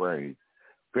offspring,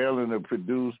 failing to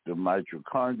produce the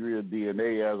mitochondrial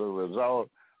DNA. As a result,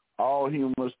 all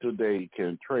humans today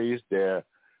can trace their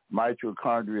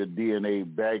mitochondrial DNA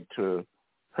back to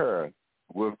her.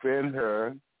 Within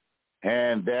her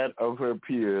and that of her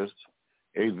peers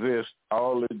exist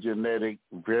all the genetic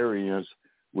variants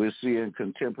we see in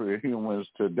contemporary humans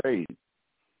today.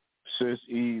 Since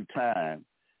Eve time,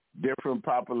 different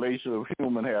populations of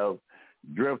humans have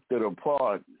drifted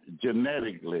apart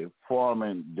genetically,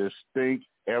 forming distinct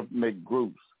ethnic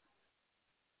groups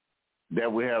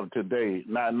that we have today.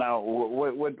 Now,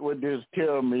 what this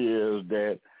tells me is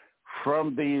that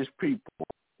from these people,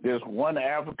 this one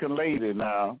African lady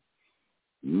now,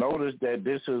 notice that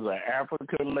this is an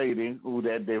African lady who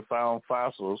that they found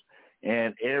fossils,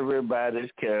 and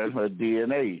everybody's carrying her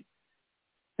DNA.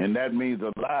 And that means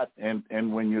a lot.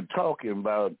 And when you're talking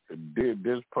about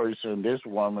this person, this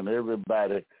woman,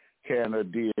 everybody carrying her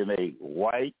DNA,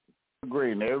 white,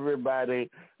 green, everybody,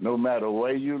 no matter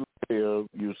where you live,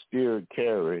 you still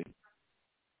carry,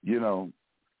 you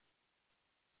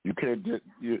can't just,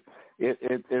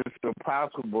 it's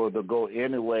impossible to go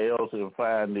anywhere else and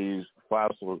find these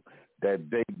fossils that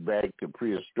date back to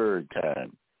prehistoric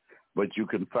time. but you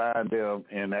can find them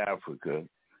in Africa.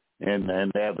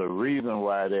 And there's a reason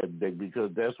why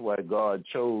because that's why God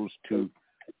chose to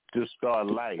start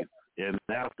life in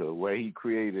Africa, where he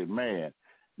created man.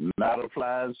 Not a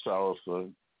flying saucer,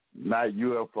 not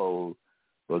UFOs,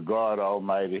 but God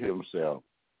Almighty himself.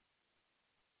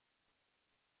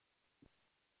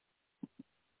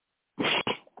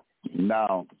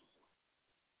 Now,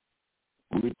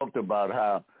 we talked about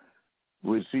how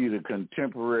we see the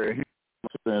contemporary humans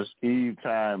since Eve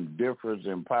time difference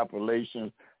in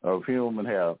populations of human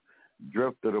have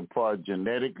drifted apart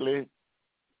genetically,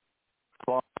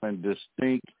 forming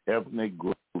distinct ethnic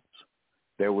groups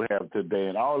that we have today.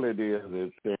 And all it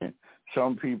is saying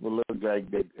some people look like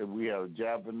that. We have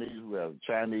Japanese, we have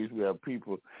Chinese, we have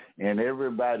people, and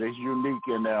everybody's unique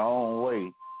in their own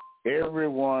way.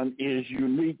 Everyone is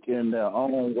unique in their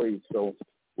own way. So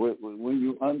when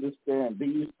you understand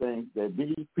these things, that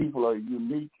these people are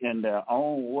unique in their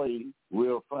own way,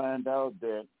 we'll find out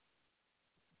that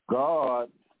God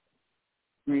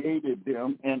created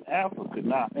them in Africa.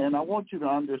 Now, and I want you to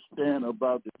understand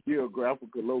about the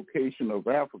geographical location of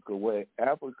Africa, where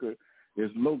Africa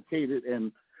is located,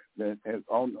 and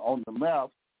on the map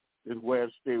is where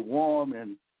it stays warm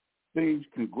and things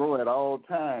can grow at all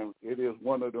times. It is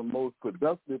one of the most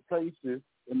productive places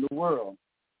in the world.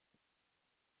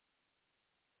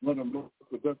 One of the most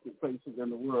productive places in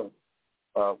the world.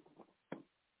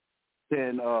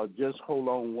 Just hold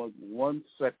on one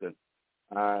second.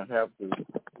 I have to do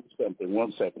something.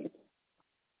 1 second.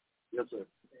 Yes, sir.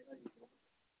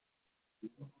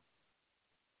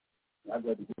 I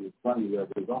got to be funny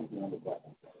because I'm going to buy.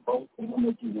 Oh, how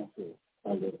much you want to?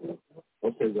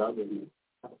 Okay, I'll let you.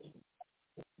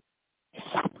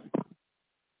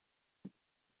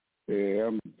 Yeah,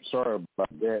 I'm sorry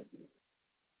about that.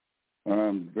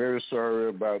 I'm very sorry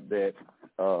about that.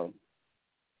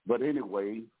 But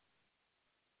anyway,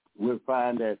 we'll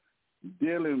find that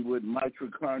dealing with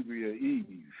mitochondria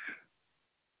Eve,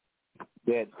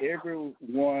 that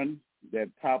everyone that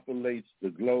populates the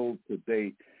globe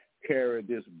today carry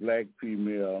this black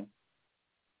female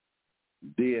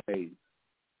DNA.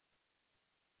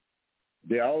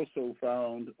 They also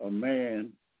found a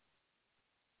man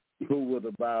who was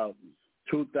about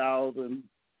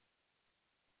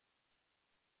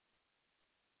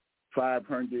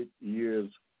 2,500 years,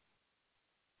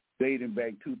 dating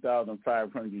back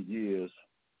 2,500 years.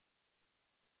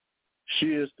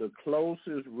 She is the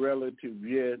closest relative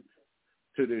yet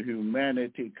to the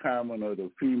humanity common of the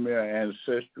female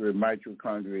ancestry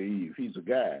mitochondria Eve. He's a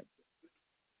guy.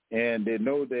 And they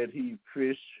know that he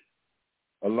fished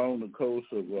along the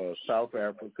coast of South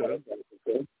Africa,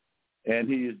 and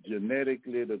he is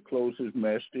genetically the closest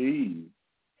match to Eve.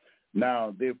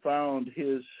 Now, they found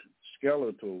his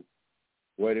skeletal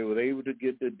where they were able to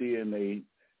get the DNA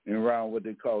around what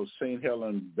they call St.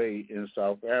 Helens Bay in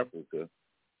South Africa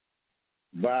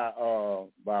by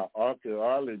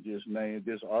archaeologist named,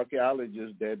 this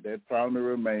archaeologist that found the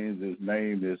remains, his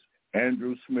name is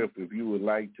Andrew Smith. If you would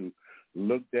like to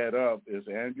look that up, it's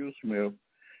Andrew Smith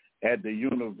at the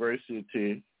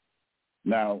university.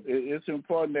 Now, it's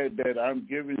important that I'm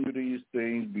giving you these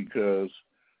things because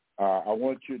I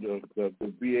want you to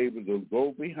be able to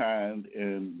go behind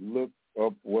and look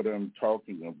up what I'm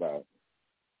talking about.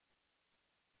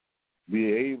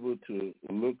 Be able to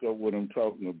look up what I'm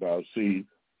talking about. See,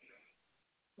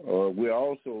 we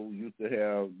also used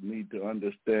to need to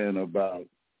understand about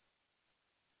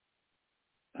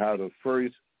how the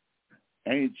first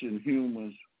ancient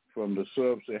humans from the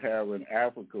sub-Saharan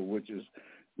Africa, which is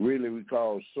really we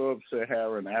call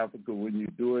sub-Saharan Africa. When you're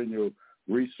doing your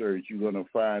research, you're going to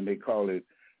find they call it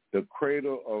the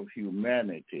cradle of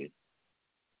humanity.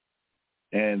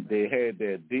 And they had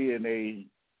their DNA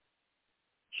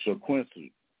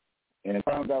sequencing and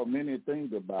found out many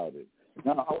things about it.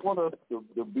 Now, I want us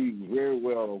to be very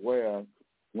well aware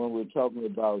when we're talking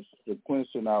about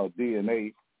sequencing our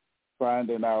DNA,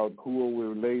 finding out who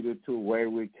we're related to, where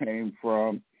we came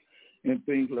from, and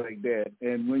things like that.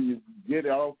 And when you get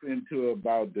off into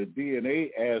about the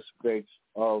DNA aspects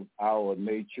of our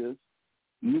nature,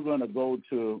 you're going to go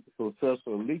to Professor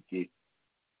Leakey.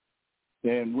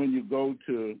 And when you go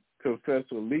to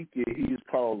Professor Leakey, he's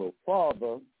called the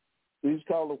father. He's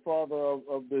called the father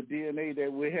of the DNA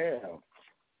that we have.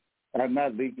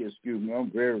 Not Leakey, excuse me. I'm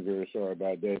very, very sorry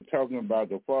about that. Talking about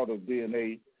the father of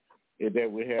DNA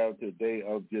that we have today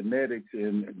of genetics,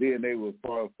 and DNA will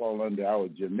fall under our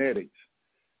genetics.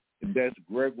 That's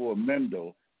Gregor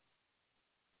Mendel.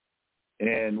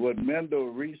 And what Mendel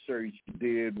research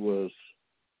did was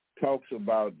talks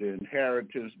about the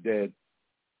inheritance that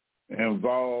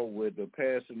involved with the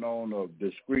passing on of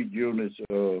discrete units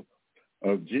of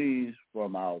of genes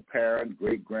from our parents,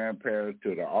 great-grandparents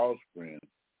to the offspring.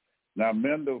 Now,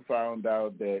 Mendel found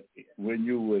out that when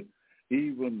you would,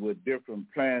 even with different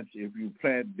plants, if you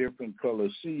plant different color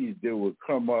seeds, they would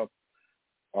come up.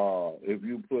 If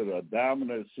you put a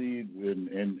dominant seed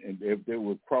and if they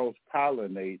would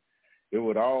cross-pollinate, it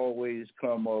would always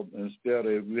come up instead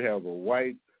of if you have a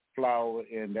white flower,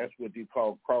 and that's what you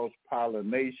call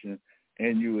cross-pollination,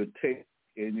 and you would take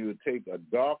a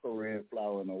darker red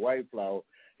flower and a white flower.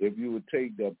 If you would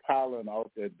take the pollen off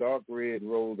that dark red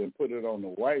rose and put it on the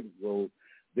white rose,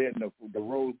 then the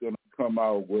rose going to come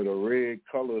out with a red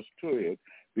colors to it,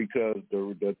 because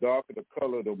the darker the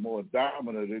color, the more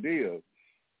dominant it is.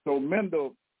 So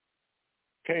Mendel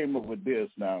came up with this.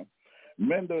 Now,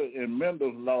 in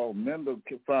Mendel's law, Mendel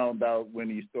found out when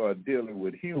he started dealing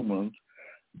with humans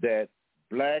that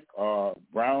black or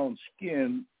brown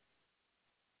skin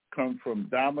come from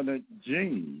dominant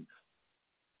genes.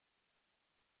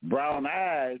 Brown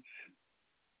eyes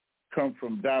come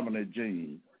from dominant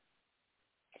genes.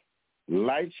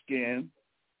 Light skin,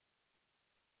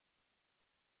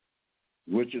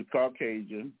 which is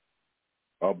Caucasian,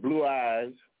 or blue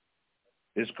eyes,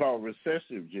 is called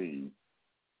recessive genes.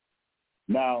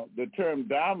 Now, the term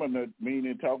dominant,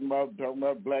 meaning talking about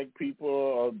black people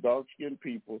or dark-skinned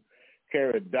people,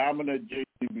 carry dominant genes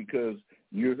because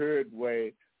you heard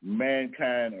where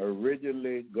mankind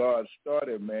originally, God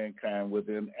started mankind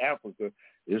within Africa,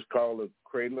 is called the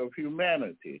cradle of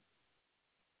humanity.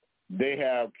 They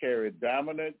have carried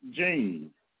dominant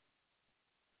genes.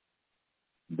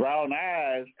 Brown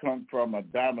eyes come from a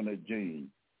dominant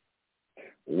gene.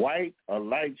 White or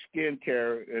light skin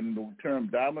carrier, and the term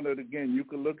dominant, again, you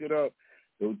can look it up.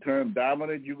 The term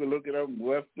dominant, you can look it up in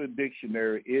Webster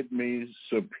Dictionary. It means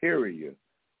superior.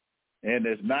 And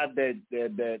it's not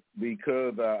that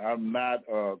because I'm not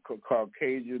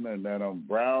Caucasian and that I'm a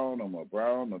brown,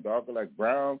 or darker like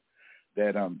brown,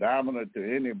 that I'm dominant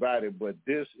to anybody, but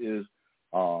this is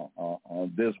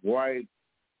this white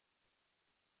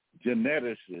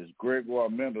geneticist, Gregoire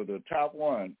Mendel, the top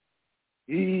one.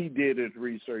 He did his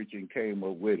research and came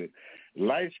up with it.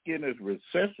 Light skin is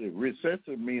recessive.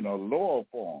 Recessive means a lower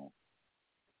form.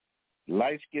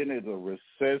 Light skin is a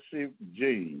recessive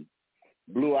gene.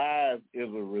 Blue eyes is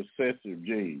a recessive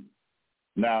gene.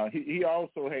 Now, he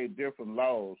also had different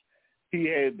laws. He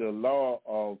had the law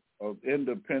of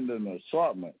independent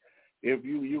assortment. If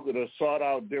you could assort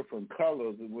out different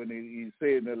colors, and when he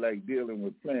said that, like dealing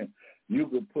with plants, you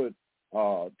could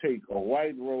take a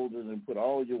white roses and put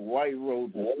all your white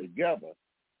roses together,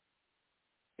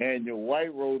 and your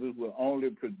white roses will only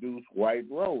produce white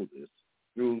roses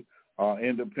through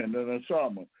independent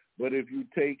assortment. But if you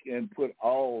take and put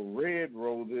all red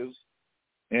roses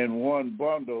in one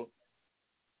bundle,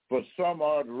 for some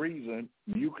odd reason,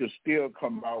 you could still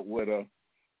come out with a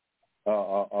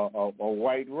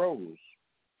white rose.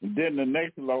 And then the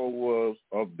next law was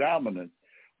of dominance.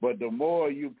 But the more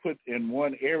you put in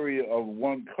one area of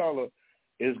one color,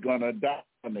 it's going to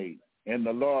dominate. And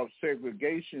the law of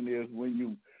segregation is when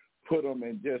you put them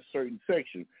in just certain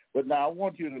sections. But now I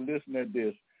want you to listen at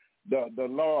this. The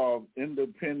law of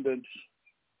independent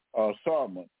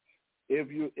assortment.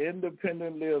 If you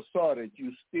independently assort it,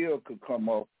 you still could come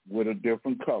up with a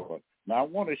different color. Now I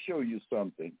want to show you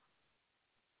something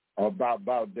about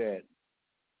that,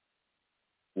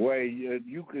 where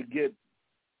you could get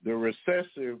the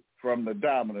recessive from the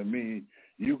dominant. Meaning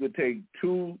you could take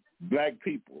two black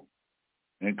people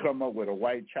and come up with a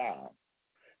white child.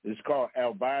 It's called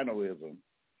albinoism.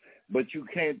 But you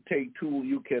cannot take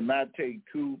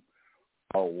two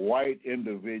white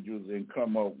individuals and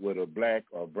come up with a black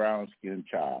or brown skinned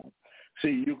child.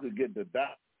 See, you could get the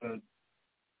dominant.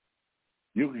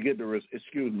 You can get the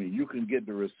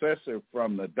recessive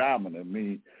from the dominant.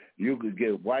 Meaning you could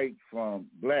get white from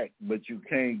black, but you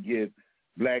can't get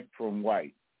black from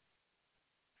white.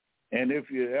 And if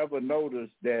you ever notice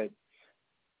that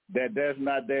there's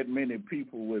not that many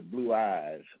people with blue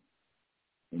eyes,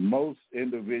 most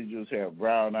individuals have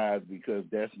brown eyes because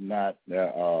that's not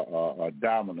a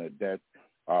dominant. That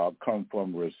come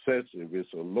from recessive.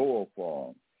 It's a lower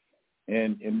form.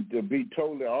 And to be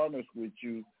totally honest with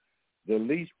you, the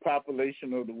least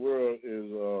population of the world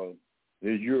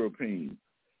is European.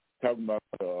 Talking about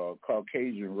the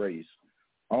Caucasian race,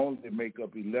 only make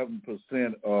up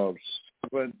 11% of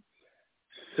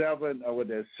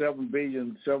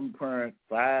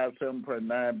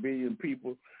 7.9 billion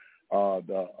people.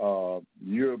 The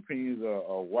Europeans,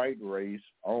 a white race,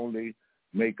 only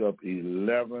make up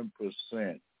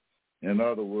 11%. In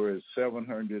other words,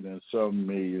 700 and some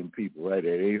million people, right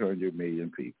at 800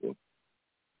 million people.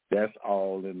 That's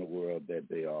all in the world that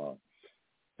they are.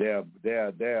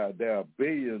 There are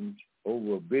billions,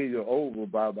 over a billion, over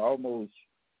about almost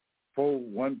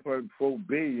 1.4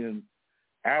 billion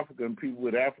African people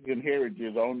with African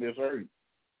heritage on this earth.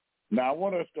 Now, I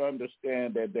want us to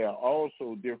understand that there are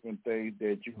also different things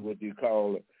that you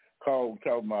talking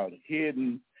about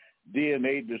hidden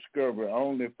DNA discovery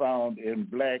only found in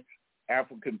black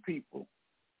African people.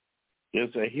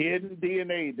 It's a hidden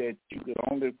DNA that you could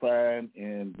only find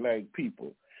in black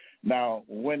people. Now,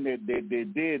 when they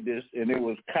did this, and it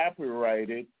was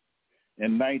copyrighted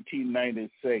in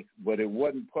 1996, but it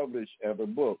wasn't published as a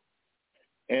book,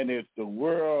 and it's the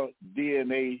World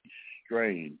DNA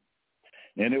Strain.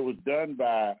 And it was done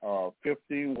by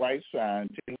 15 white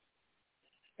scientists,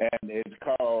 and it's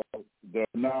called The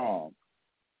Norm.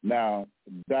 Now,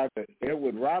 Dr.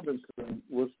 Edward Robinson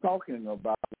was talking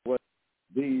about what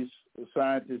these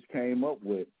scientists came up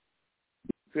with,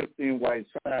 15 white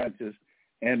scientists,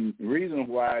 and the reason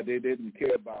why they didn't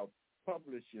care about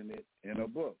publishing it in a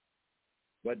book.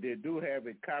 But they do have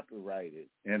it copyrighted,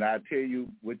 and I tell you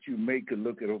what you may could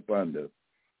look it up under.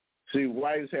 See,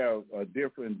 whites have a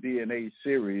different DNA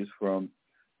series from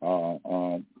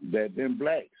that than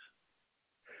blacks.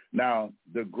 Now,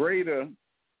 the greater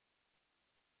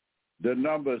the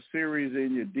number of series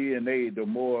in your DNA, the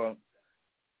more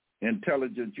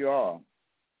intelligent you are.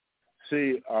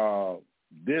 See,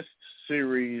 this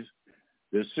series,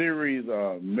 the series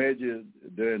measures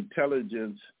the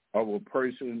intelligence of a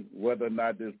person, whether or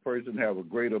not this person have a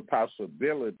greater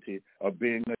possibility of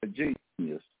being a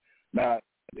genius. Now,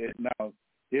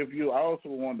 if you also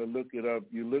want to look it up,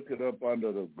 you look it up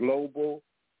under the global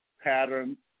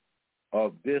pattern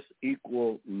of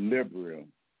disequilibrium.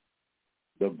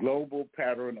 The global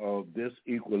pattern of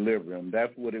disequilibrium,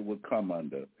 that's what it would come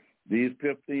under. These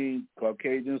 15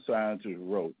 Caucasian scientists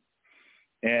wrote,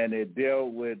 and it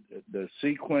dealt with the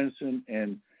sequencing,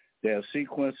 and their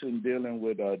sequencing dealing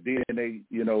with DNA,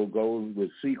 goes with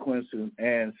sequencing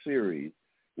and series.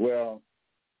 Well,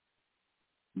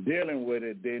 dealing with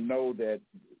it, they know that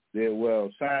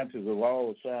scientists of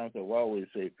all science have always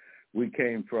said we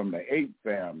came from the ape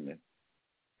family.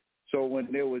 So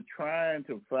when they were trying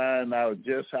to find out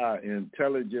just how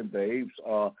intelligent the apes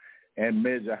are and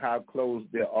measure how close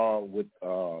they are with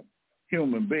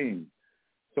human beings,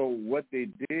 so what they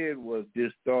did was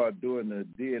just start doing the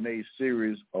DNA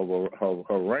series of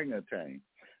orangutan.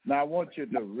 Now, I want you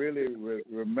to really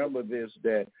remember this,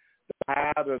 that the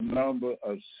higher the number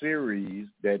of series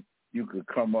that you could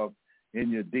come up in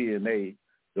your DNA,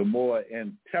 the more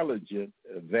intelligent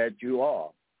that you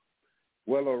are.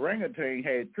 Well, orangutan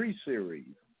had 3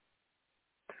 series.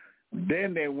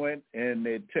 Then they went and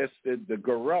they tested the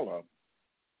gorilla.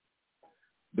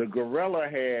 The gorilla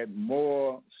had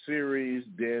more series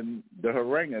than the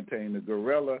orangutan. The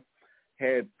gorilla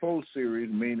had 4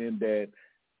 series, meaning that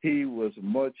he was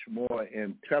much more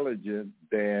intelligent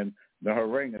than the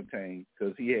orangutan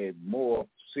because he had more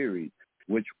series,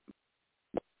 which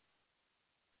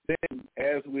then,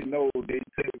 as we know, they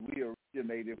said we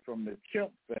originated from the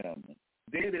Kemp family.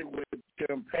 Did it with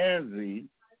chimpanzee,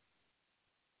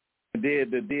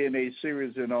 did the DNA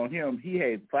series, and on him, he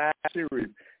had 5 series.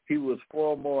 He was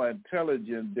far more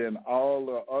intelligent than all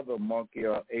the other monkey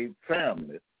or ape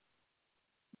families.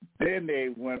 Then they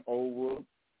went over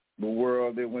the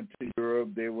world. They went to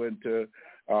Europe. They went to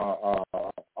all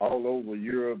over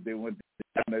Europe. They went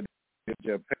to China,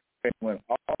 Japan. They went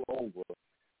all over,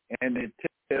 and they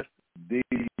tested these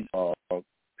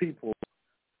people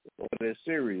for their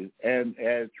series. And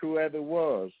as true as it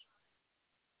was,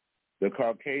 the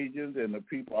Caucasians and the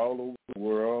people all over the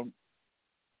world,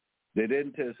 they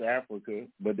didn't test Africa,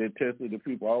 but they tested the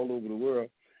people all over the world,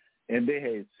 and they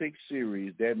had 6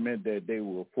 series. That meant that they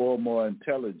were far more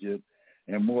intelligent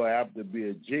and more apt to be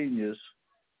a genius,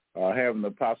 having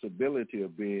the possibility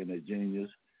of being a genius,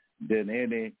 than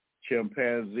any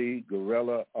chimpanzee,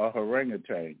 gorilla, or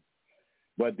orangutan.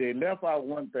 But they left out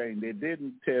one thing. They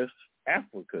didn't test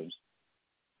Africans.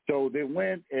 So they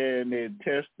went and they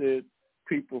tested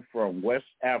people from West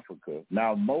Africa.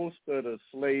 Now, most of the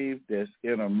slaves that's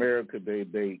in America,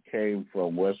 they came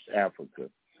from West Africa.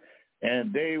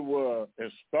 And they were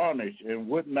astonished and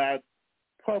would not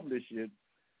publish it,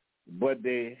 but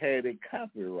they had it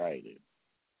copyrighted.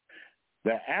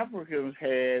 The Africans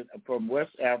from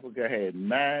West Africa had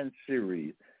 9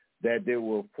 series that they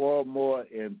were far more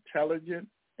intelligent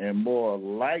and more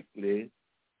likely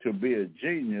to be a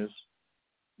genius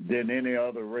than any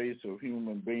other race of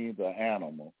human beings or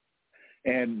animal.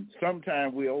 And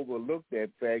sometimes we overlook that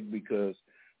fact because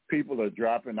people are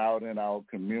dropping out in our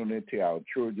community. Our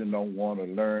children don't want to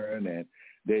learn, and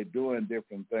they're doing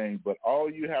different things. But all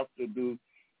you have to do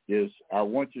is I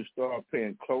want you to start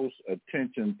paying close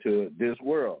attention to this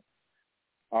world.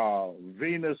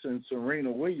 Venus and Serena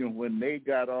Williams, when they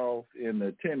got off in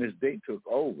the tennis, they took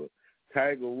over.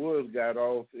 Tiger Woods got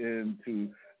off into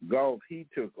golf, he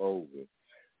took over.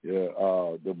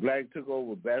 The black took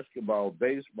over basketball,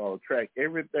 baseball, track,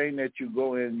 everything that you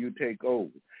go in, you take over.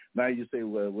 Now you say,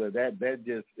 well, that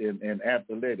just in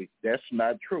athletics. That's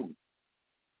not true.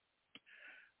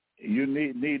 You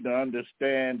need to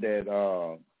understand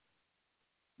that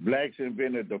blacks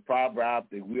invented the fiber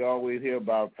optic. We always hear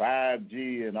about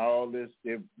 5G and all this.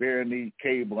 They're burying these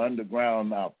cable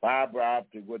underground now. Fiber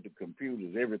optic with the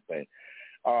computers, everything.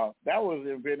 That was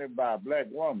invented by a black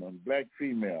woman, black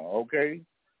female, okay?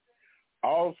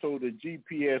 Also, the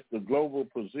GPS, the global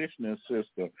positioning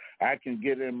system. I can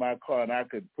get in my car and I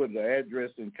could put the address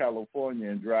in California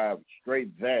and drive straight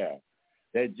there.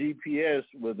 That GPS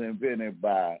was invented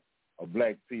by a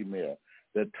black female.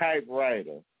 The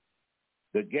typewriter,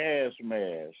 the gas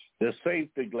mask, the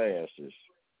safety glasses,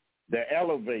 the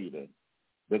elevator,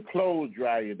 the clothes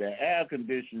dryer, the air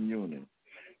conditioning unit,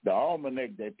 the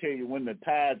almanac that tell you when the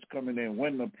tide's coming in,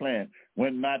 when to plant,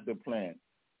 when not to plant,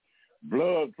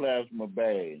 blood plasma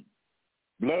bag,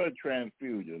 blood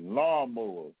transfusion,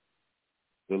 lawnmowers,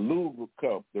 the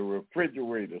lubricant, the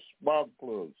refrigerator, spark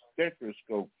plugs,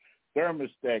 stethoscope,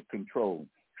 thermostat control,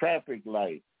 traffic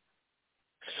light,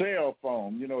 cell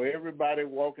phone. You know, everybody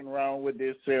walking around with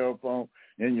their cell phone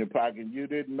in your pocket. You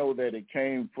didn't know that it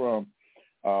came from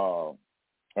a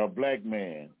black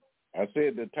man. I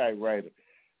said the typewriter,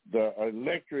 the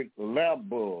electric lamp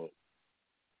bulb.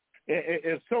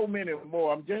 It's so many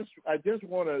more. I just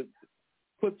want to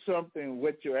put something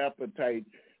with your appetite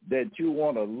that you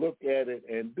want to look at it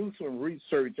and do some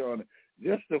research on it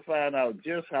just to find out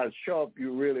just how sharp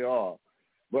you really are.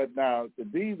 But now,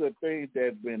 these are things that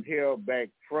have been held back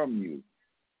from you.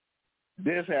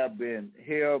 This have been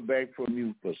held back from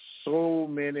you for so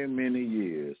many, many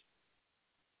years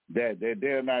that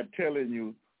they're not telling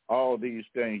you all these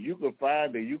things. You could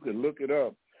find it. You could look it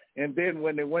up. And then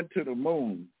when they went to the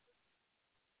moon,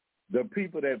 the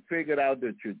people that figured out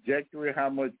the trajectory, how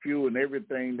much fuel and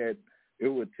everything that it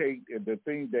would take, the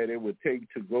things that it would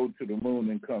take to go to the moon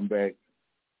and come back,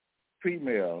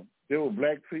 female, they were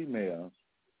black females.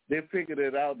 They figured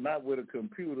it out not with a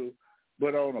computer,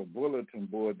 but on a bulletin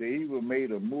board. They even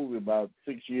made a movie about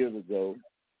 6 years ago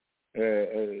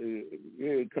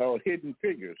called Hidden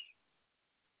Figures.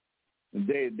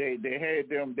 They had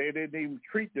them, they didn't even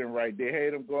treat them right. They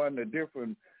had them going to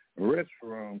different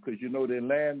restaurants because, you know, they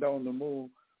land on the moon.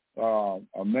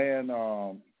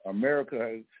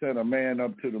 America sent a man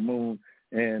up to the moon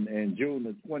in June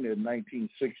the 20th,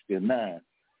 1969.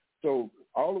 So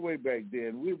all the way back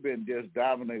then, we've been just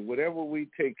dominating. Whatever we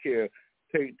take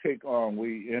on,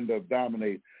 we end up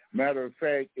dominating. Matter of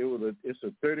fact, it's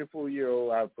a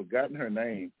 34-year-old, I've forgotten her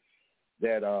name,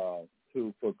 that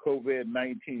for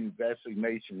COVID-19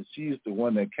 vaccination, she's the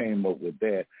one that came up with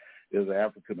that. Is an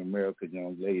African-American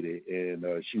young lady, and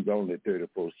she's only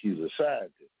 34. She's a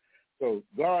scientist. So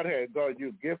God,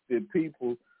 you gifted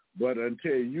people, but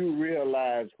until you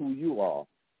realize who you are,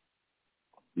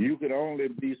 you can only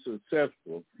be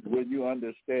successful when you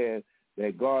understand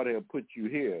that God has put you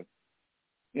here.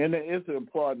 And it's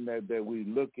important that we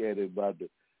look at it about the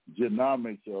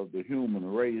genomics of the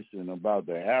human race and about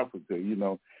the Africa, you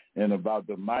know, and about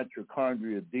the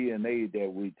mitochondrial DNA that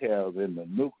we have in the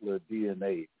nuclear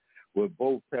DNA, where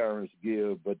both parents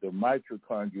give, but the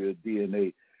mitochondrial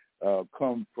DNA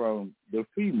come from the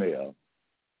female.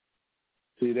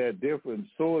 See, there are different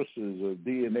sources of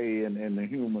DNA in the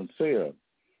human cell.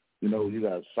 You know, you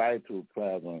got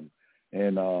cytoplasm,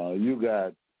 and you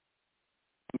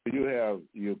have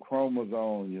your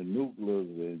chromosome, your nucleus,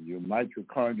 and your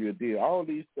mitochondrial DNA. All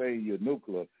these things, your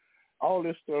nucleus, all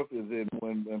this stuff is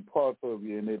in parts of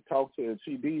you, and it talks to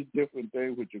see these different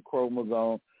things with your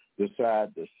chromosome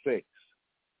decide the sex,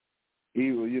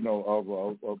 even, you know,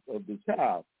 of the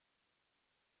child.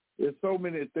 There's so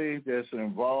many things that's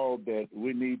involved that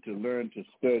we need to learn to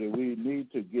study. We need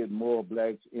to get more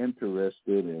blacks interested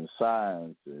in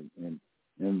science and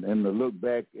to look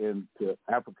back into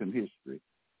African history.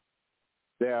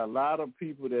 There are a lot of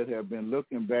people that have been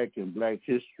looking back in black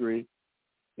history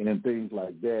and things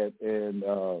like that, and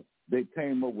they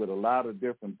came up with a lot of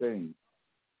different things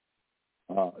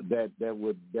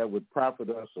that would profit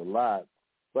us a lot.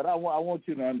 But I want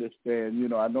you to understand, you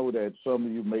know, I know that some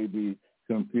of you may be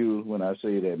confused when I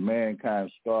say that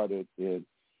mankind started in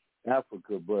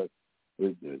Africa, but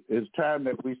it's time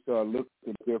that we start looking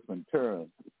at different terms.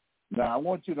 Now, I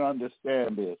want you to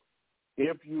understand this.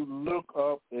 If you look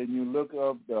up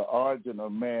the origin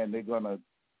of man, they're going to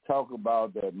talk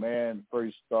about that man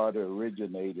first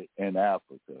originated in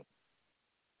Africa.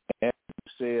 And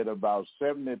he said about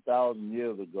 70,000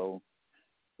 years ago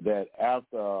that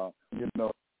after,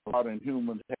 modern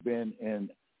humans had been in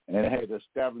and had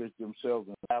established themselves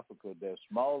in Africa, that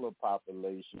smaller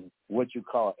population, what you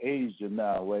call Asia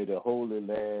now, where the Holy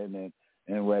Land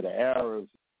and where the Arabs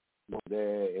were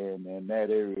there, and that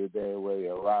area there where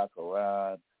Iraq,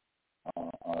 Iran,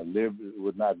 Libya,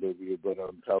 well, not Libya, but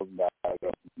I'm talking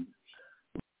about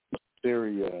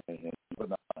Syria and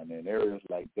Lebanon and areas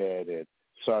like that, and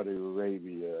Saudi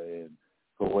Arabia and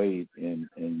Kuwait and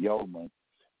Yemen.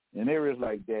 In areas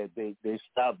like that, they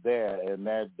stopped there, and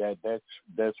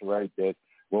that's right. That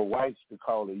whites to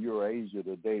call it Eurasia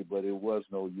today, but it was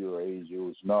no Eurasia. It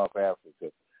was North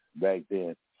Africa back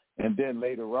then. And then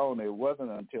later on, it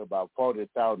wasn't until about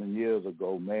 40,000 years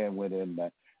ago, man went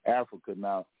into Africa.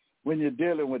 Now, when you're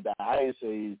dealing with the Ice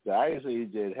Age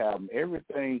that happened,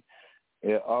 everything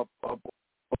up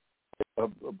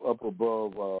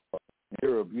above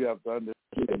Europe, you have to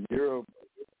understand Europe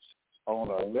on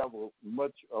a level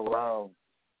much around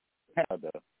Canada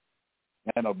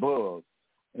and above.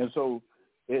 And so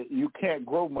you can't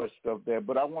grow much stuff there.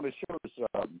 But I want to show you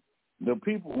something. The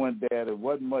people went there, there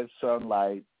wasn't much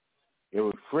sunlight. It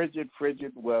was frigid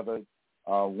weather.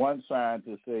 One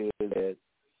scientist said that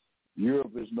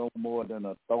Europe is no more than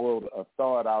a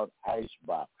thawed-out ice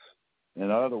box.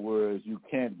 In other words, you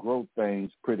can't grow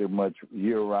things pretty much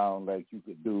year-round like you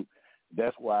could do.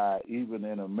 That's why even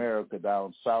in America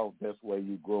down south, that's where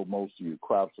you grow most of your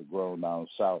crops are grown down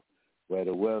south, where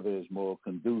the weather is more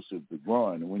conducive to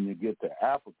growing. And when you get to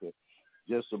Africa,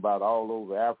 just about all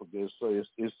over Africa, so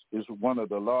it's one of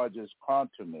the largest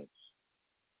continents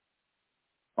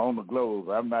on the globe.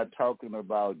 I'm not talking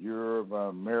about Europe,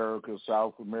 America,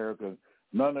 South America.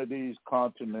 None of these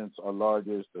continents are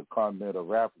larger as the continent of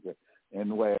Africa,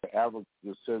 and where Africa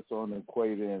sits on the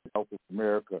equator in South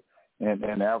America. And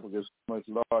Africa is so much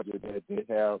larger that they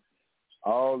have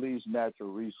all these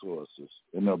natural resources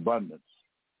in abundance.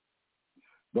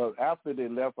 But after they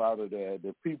left out of there,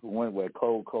 the people went with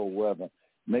cold weather,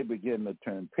 and they began to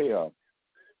turn pale.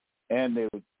 And they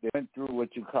went through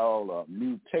what you call a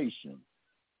mutation.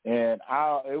 And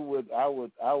I would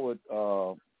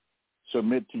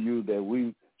submit to you that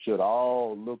we should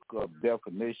all look up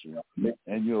definition,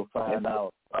 and you'll find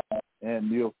out that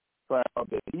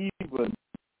even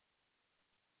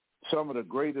some of the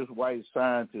greatest white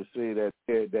scientists say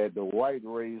that the white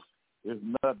race is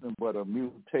nothing but a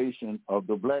mutation of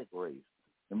the black race.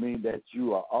 I mean that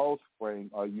you are offspring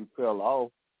or you fell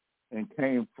off and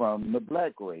came from the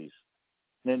black race.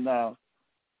 And now,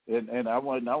 and I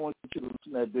want you to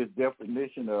listen at this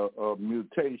definition of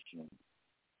mutation.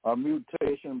 A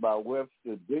mutation by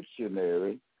Webster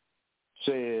Dictionary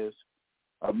says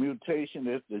a mutation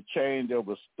is the change of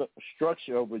a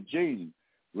structure of a gene,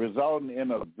 resulting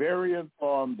in a variant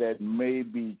form that may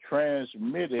be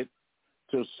transmitted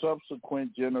to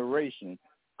subsequent generation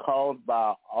caused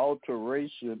by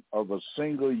alteration of a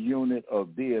single unit of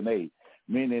DNA,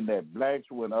 meaning that blacks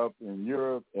went up in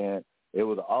Europe and it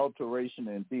was an alteration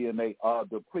in DNA or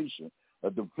depletion. A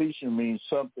depletion means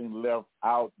something left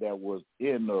out that was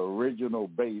in the original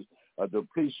base. A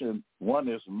depletion, one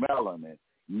is melanin,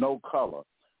 no color.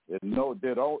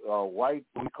 White,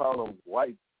 we call them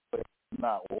white, but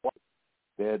not white.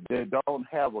 They don't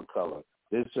have a color.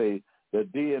 They say the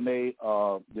DNA,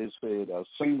 they say a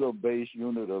single base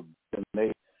unit of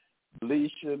DNA,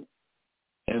 deletion,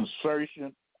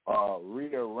 insertion,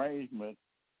 rearrangement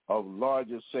of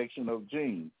larger section of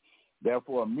genes.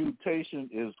 Therefore, a mutation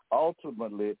is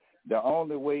ultimately the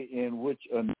only way in which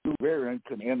a new variant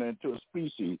can enter into a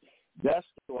species. That's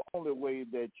the only way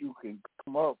that you can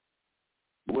come up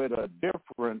with a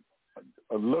different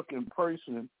looking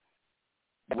person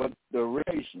with the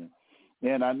relation.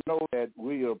 And I know that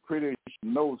we are pretty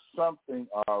know something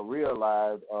or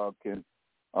realize or can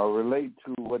relate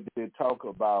to what they talk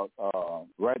about.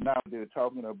 Right now they're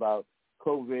talking about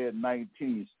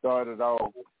COVID-19. Started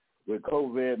off with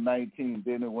COVID-19,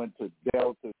 then it went to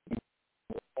Delta,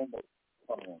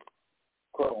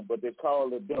 but they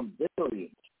call it them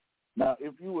variants. Now,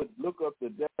 if you would look up the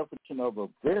definition of a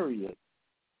variant,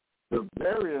 the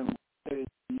variant is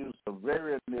a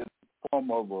variant is a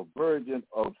form of a version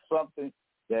of something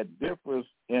that differs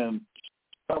in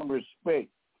some respect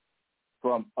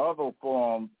from other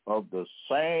forms of the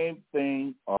same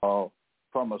thing or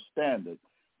from a standard.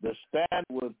 The standard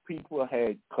was people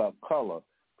had color.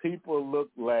 People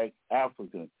looked like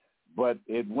African, but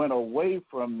it went away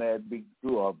from that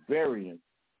through a variant,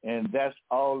 and that's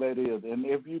all that is. And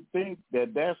if you think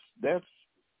that's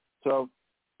so,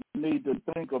 you need to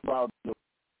think about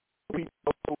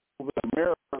people over in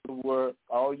America where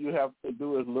all you have to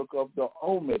do is look up the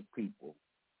Olmec people.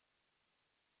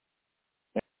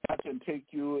 And I can take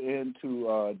you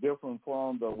into different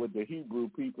forms with the Hebrew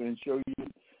people and show you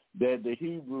that the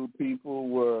Hebrew people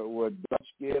were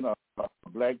dark-skinned or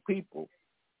black people.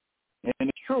 And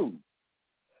it's true.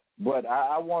 But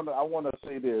I want to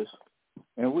say this,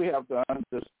 and we have to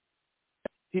understand,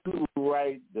 people who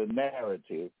write the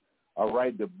narrative or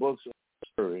write the books of the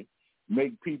story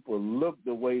make people look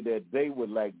the way that they would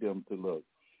like them to look.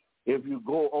 If you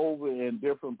go over in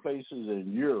different places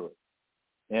in Europe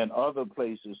and other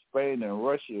places, Spain and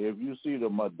Russia, if you see the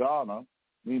Madonna,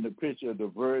 mean the picture of the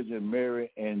Virgin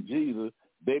Mary and Jesus,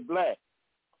 they black.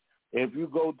 If you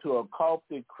go to a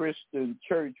Coptic Christian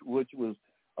church, which was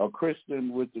a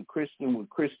Christian with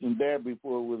Christian there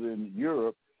before it was in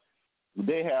Europe,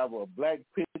 they have a black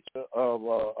picture of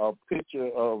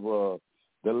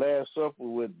the Last Supper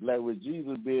with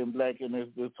Jesus being black and his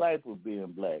disciples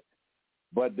being black.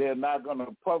 But they're not going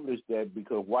to publish that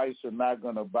because whites are not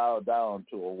going to bow down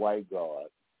to a white God.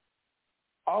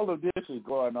 All of this is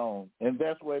going on, and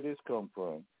that's where this comes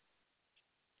from.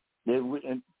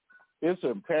 It's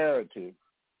imperative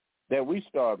that we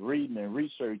start reading and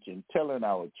researching, telling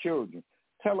our children,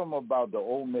 tell them about the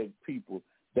Olmec people,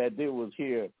 that they was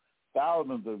here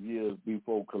thousands of years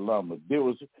before Columbus. They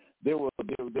was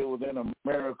in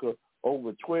America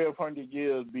over 1,200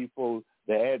 years before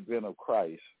the advent of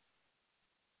Christ.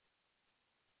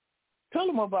 Tell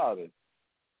them about it.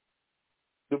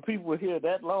 The people were here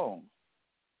that long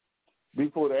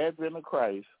before the advent of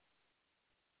Christ.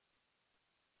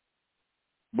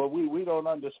 But we don't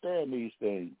understand these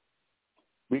things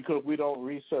because we don't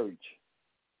research.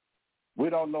 We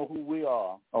don't know who we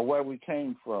are or where we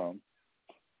came from.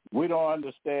 We don't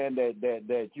understand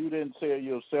that you didn't sell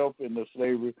yourself into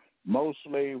slavery. Most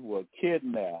slaves were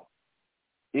kidnapped.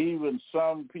 Even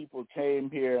some people came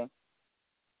here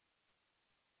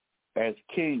as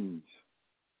kings,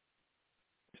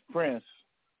 prince,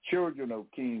 children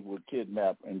of kings were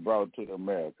kidnapped and brought to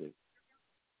America.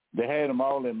 They had them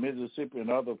all in Mississippi and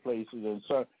other places,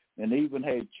 and even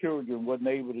had children, wasn't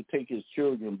able to take his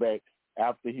children back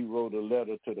after he wrote a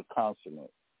letter to the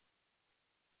consulate.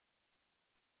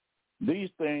 These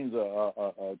things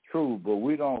are true, but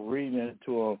we don't read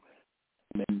into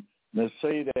them. And they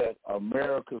say that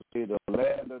America is the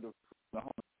land of the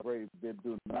brave. They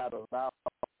do not allow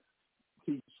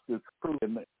teach the truth.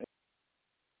 And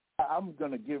I'm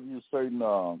going to give you certain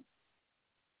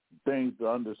things to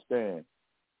understand.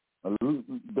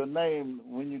 The name,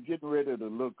 when you're getting ready to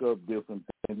look up different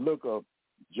things, look up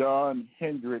John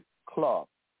Hendrick Clark.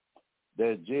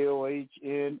 That's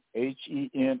JOHNHENRIC,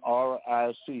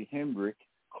 Hendrick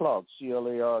Clark,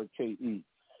 CLARKE.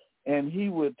 And he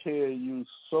would tell you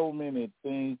so many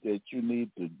things that you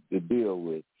need to deal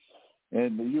with.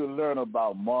 And you'll learn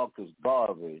about Marcus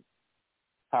Garvey,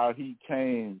 how he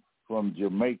came from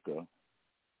Jamaica.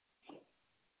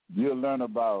 You'll learn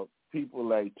about people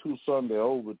like Toussaint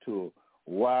Louverture,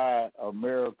 why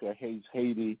America hates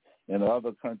Haiti and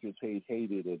other countries hate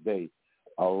Haiti today.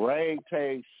 A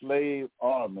ragtag slave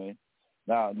army.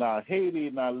 Now Haiti,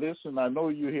 now listen, I know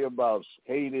you hear about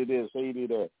Haiti this, Haiti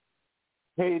that.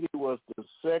 Haiti was the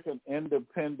second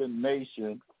independent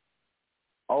nation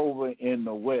over in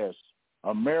the West.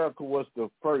 America was the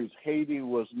first. Haiti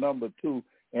was number 2,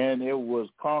 and it was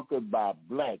conquered by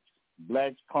blacks.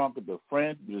 Blacks conquered the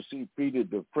French,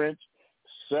 defeated the French.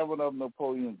 7 of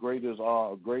Napoleon's greatest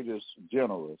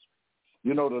generals.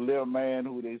 You know the little man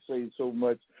who they say so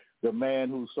much, the man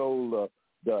who sold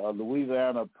the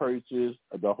Louisiana Purchase,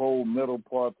 the whole middle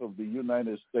part of the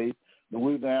United States.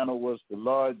 Louisiana was the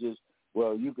largest,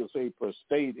 well, you could say per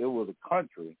state, it was a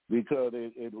country because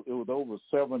it was over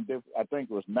 7 different, I think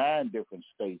it was 9 different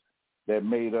states that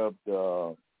made up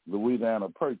the Louisiana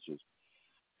Purchase.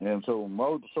 And so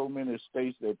many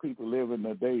states that people live in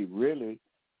today really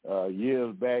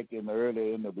years back in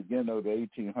the beginning of the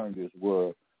 1800s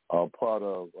were part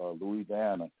of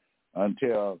Louisiana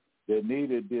until they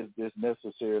needed this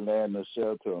necessary land to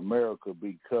sell to America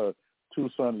because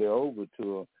Toussaint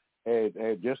Louverture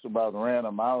had just about ran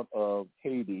them out of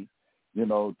Haiti. You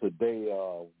know, today,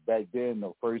 back then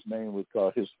the first name was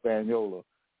called Hispaniola,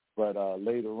 but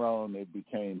later on it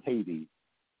became Haiti,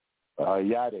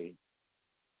 Yade.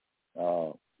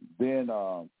 Then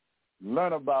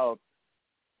learn about,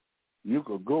 you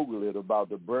could Google it, about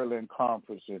the Berlin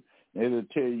Conference, and it'll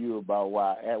tell you about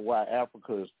why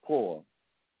Africa is poor.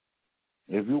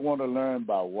 If you want to learn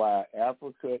about why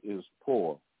Africa is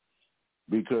poor,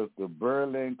 because the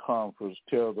Berlin Conference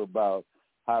tells about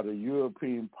how the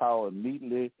European power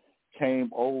neatly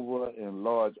came over in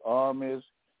large armies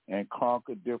and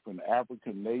conquered different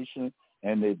African nations,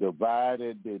 and they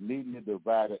neatly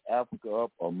divided Africa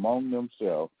up among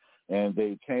themselves, and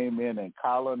they came in and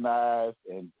colonized.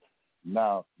 And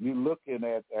now you're looking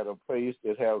at a place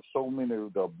that has so many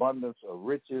of the abundance of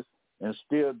riches, and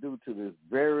still do to this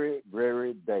very,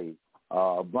 very day,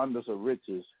 abundance of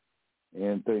riches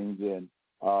and things. And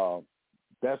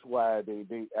that's why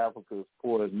Africa is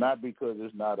poor. It's not because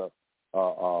it's not a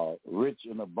rich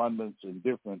in abundance in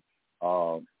different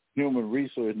human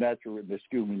resources, natural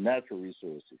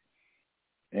resources,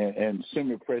 and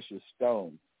semi-precious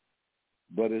stones.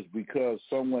 But it's because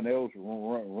someone else is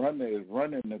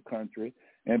running the country,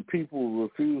 and people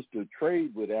refuse to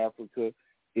trade with Africa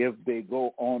if they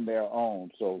go on their own.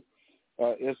 So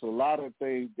it's a lot of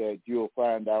things that you'll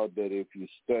find out that if you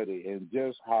study, and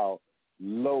just how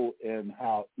low and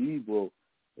how evil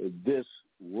this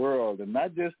world, and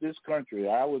not just this country.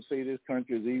 I would say this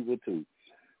country is evil too,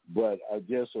 but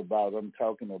I'm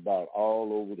talking about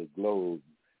all over the globe,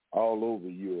 all over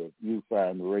Europe. You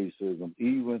find racism,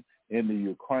 even in the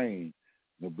Ukraine.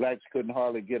 The blacks couldn't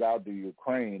hardly get out of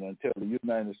Ukraine until the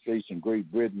United States and Great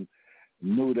Britain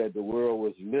knew that the world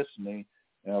was listening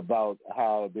about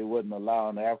how they wasn't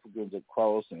allowing Africans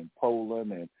across in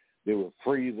Poland, and they were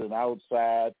freezing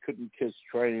outside, couldn't catch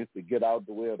trains to get out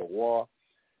the way of the war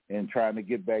and trying to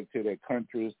get back to their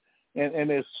countries. And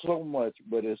there's so much,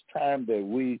 but it's time that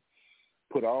we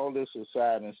put all this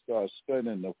aside and start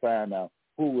studying to find out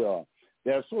who we are.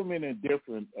 There are so many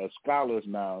different scholars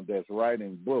now that's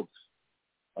writing books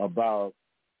about,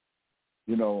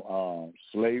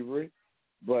 slavery.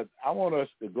 But I want us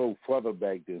to go further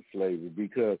back than slavery,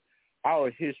 because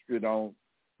our history don't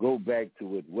go back to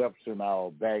with whips in our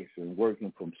backs and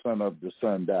working from sun up to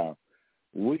sundown.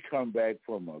 We come back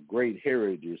from a great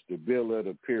heritage, the build of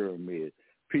the pyramid,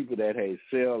 people that had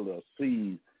sailed the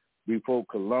seas before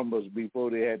Columbus,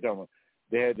 before they had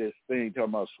this thing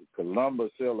talking about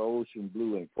Columbus sailed the ocean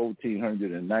blue in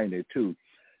 1492.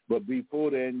 But before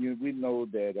then, we know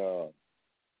that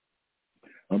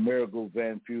Amerigo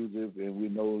Vespucci, and we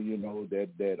know,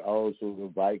 that also the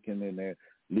Viking and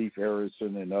Leif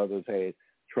Erikson and others had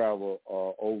traveled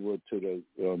over to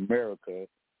the America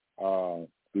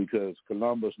because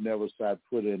Columbus never set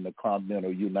foot in the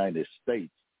continental United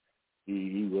States.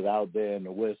 He was out there in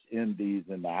the West Indies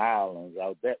and the islands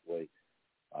out that way.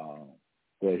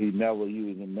 But he never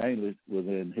used in English, was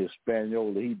in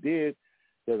Hispaniola. He did,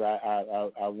 because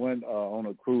I went on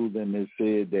a cruise and they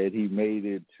said that he made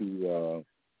it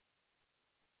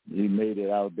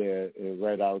out there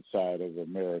right outside of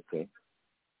America,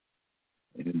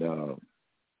 and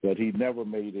but he never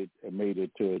made it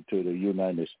to the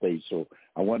United States. So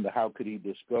I wonder how could he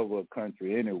discover a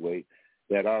country anyway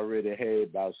that already had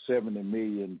about 70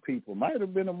 million people, might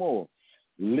have been more,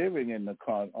 living in the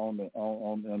on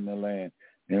the land,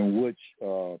 in which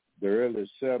the early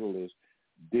settlers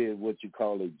did what you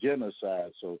call a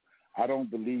genocide. So I don't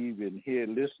believe in here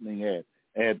listening at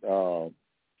the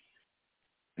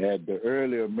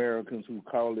early Americans who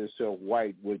call themselves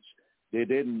white, which they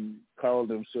didn't call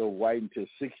themselves white until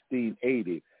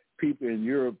 1680. People in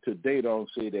Europe today don't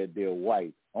say that they're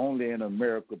white. Only in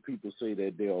America people say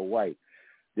that they're white.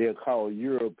 They're called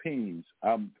Europeans.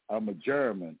 I'm a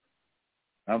German.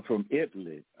 I'm from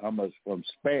Italy. I'm from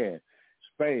Spain.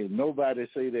 Nobody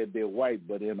say that they're white,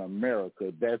 but in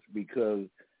America, that's because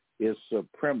it's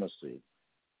supremacy.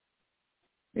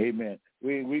 Amen.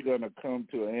 We're going to come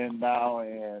to an end now,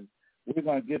 and we're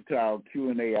going to get to our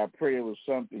Q&A. I pray it was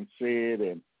something said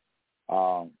and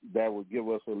that would give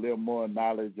us a little more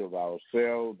knowledge of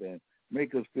ourselves and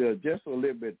make us feel just a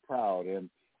little bit proud. And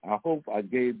I hope I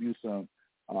gave you some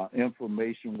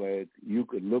information where you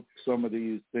could look some of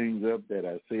these things up that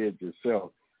I said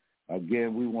yourself.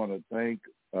 Again, we want to thank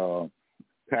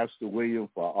Pastor William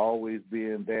for always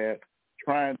being there,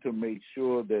 trying to make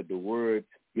sure that the word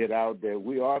get out there.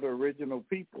 We are the original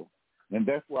people. And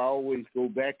that's why I always go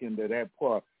back into that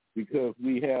part, because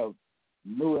we have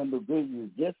new individuals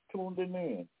just tuning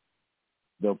in.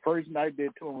 The first night they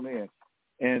tune in.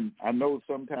 And I know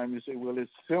sometimes you say, well,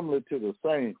 it's similar to the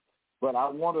same. But I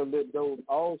want to let those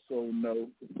also know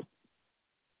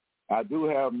I do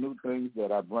have new things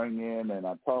that I bring in and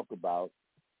I talk about.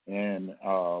 And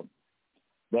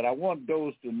but I want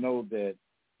those to know that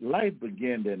life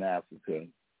began in Africa.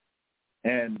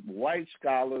 And white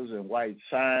scholars and white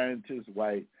scientists,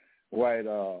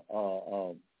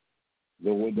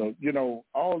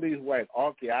 all these white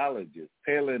archaeologists,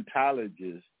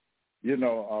 paleontologists,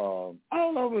 all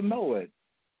of them know it.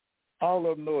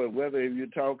 All of them know it, whether if you're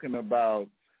talking about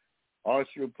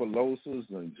Australopithecus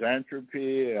and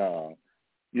Xanthropy,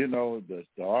 the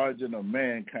origin of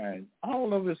mankind.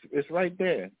 All of it's right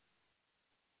there.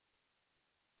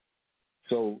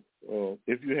 So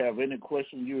if you have any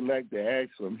question you'd like to ask,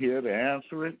 I'm here to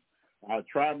answer it. I'll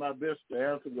try my best to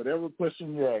answer whatever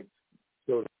question you ask.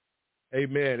 So,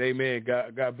 amen.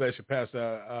 God bless you,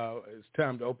 Pastor. It's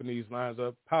time to open these lines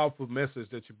up. Powerful message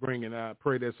that you bring, and I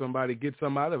pray that somebody gets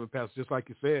something out of it, Pastor, just like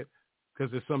you said,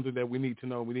 because it's something that we need to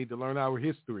know. We need to learn our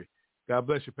history. God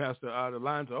bless you, Pastor. The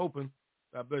lines are open.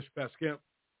 God bless you, Pastor Kemp.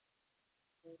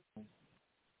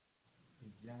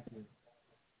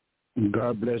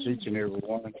 God bless each and every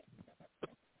one.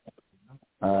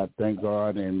 Thank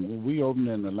God. And we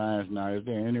opening the lines now. Is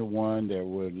there anyone that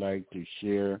would like to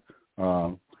share,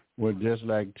 would just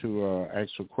like to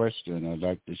ask a question or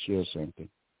like to share something?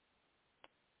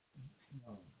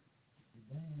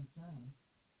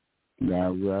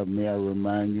 Now, may I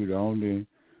remind you, the only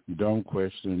dumb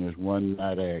question is one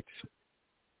not asked.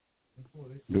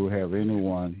 Do we have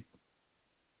anyone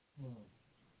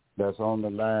that's on the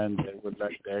line that would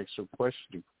like to ask a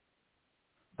question?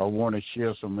 I want to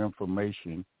share some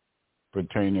information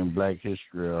pertaining Black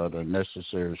history or the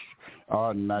necessary,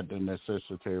 or not the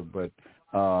necessary, but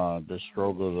the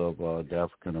struggles of the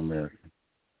African American.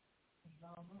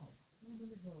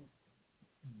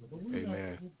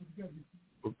 Amen.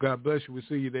 Well, God bless you. We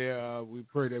see you there. We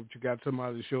pray that you got something out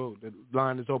of the show. The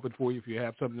line is open for you if you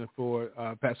have something for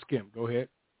Pastor Kemp. Go ahead.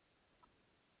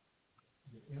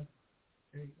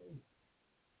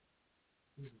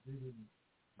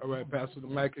 All right, Pastor, the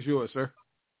mic is yours, sir.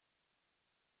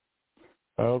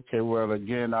 Okay, well,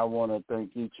 again, I want to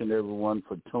thank each and every one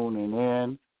for tuning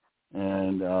in,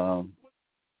 and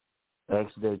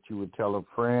ask that you would tell a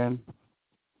friend.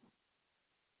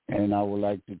 And I would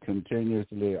like to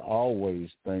continuously always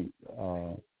thank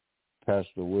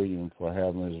Pastor William for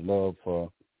having his love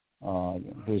for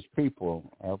his people,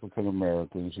 African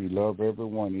Americans. He loved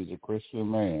everyone. He's a Christian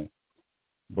man.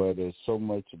 But there's so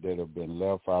much that have been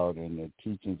left out in the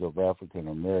teachings of African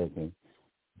Americans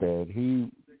that he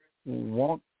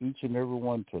wants each and every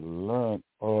one to learn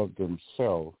of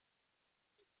themselves.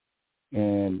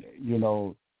 And,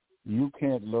 you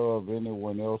can't love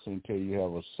anyone else until you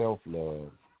have a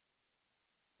self-love.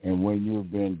 And when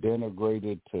you've been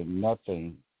denigrated to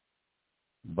nothing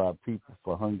by people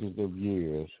for hundreds of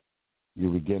years, you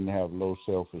begin to have low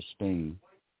self-esteem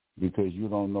because you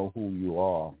don't know who you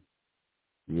are.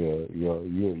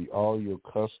 All your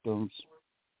customs,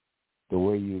 the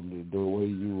way you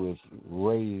was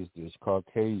raised is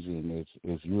Caucasian,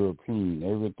 it's European.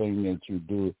 Everything that you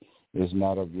do is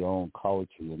not of your own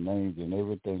culture. Your names and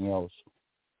everything else,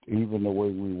 even the way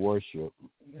we worship,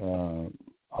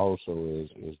 also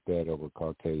is that of a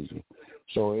Caucasian.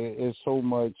 So it's so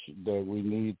much that we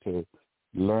need to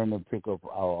learn to pick up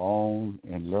our own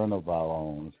and learn of our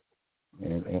own.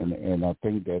 And I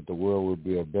think that the world would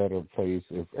be a better place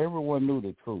if everyone knew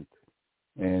the truth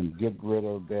and get rid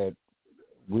of that.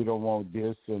 We don't want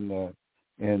this in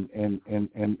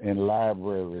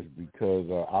libraries because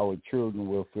our children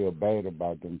will feel bad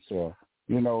about themselves.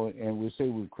 And we say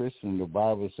we're Christian. The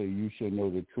Bible says you should know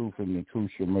the truth and the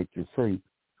truth shall make you free.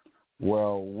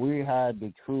 Well, we hide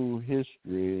the true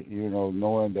history,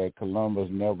 knowing that Columbus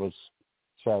never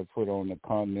set foot on the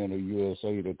continental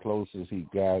USA. The closest he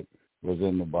got was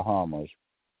in the Bahamas.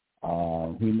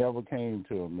 He never came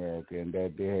to America, and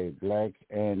that they had black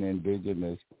and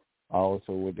indigenous,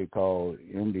 also what they call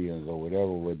Indians or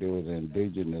whatever, where they was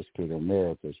indigenous to the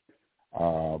Americas.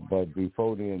 But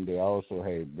before then, they also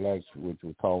had blacks, which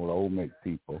we call Olmec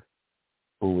people,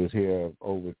 who was here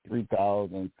over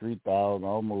 3,000,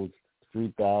 almost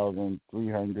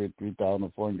 3,300,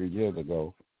 3,400 years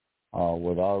ago,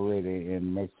 was already in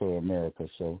Mesoamerica.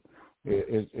 So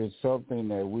it's something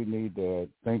that we need to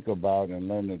think about and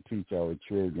learn to teach our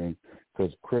children,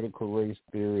 because critical race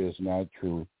theory is not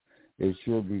true. It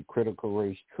should be critical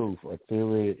race truth. A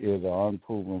theory is an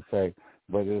unproven fact,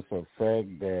 but it's a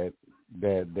fact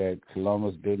that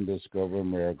Columbus didn't discover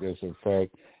America. It's a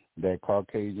fact that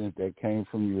Caucasians that came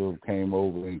from Europe came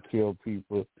over and killed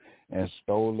people and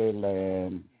stole their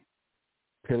land,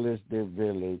 pillaged their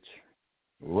village,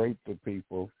 raped the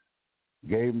people,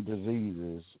 gave them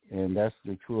diseases, and that's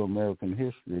the true American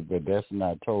history. But that's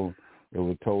not told. It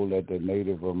was told that the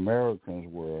Native Americans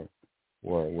were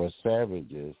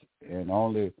savages, and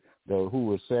only who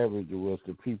were savages was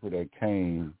the people that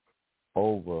came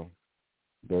over,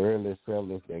 the early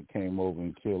settlers that came over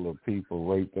and killed the people,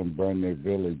 raped them, burned their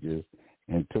villages,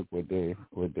 and took what they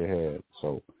had.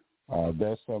 So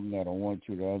that's something that I want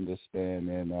you to understand.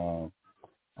 And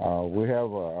we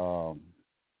have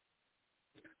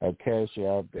a cash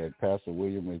app that Pastor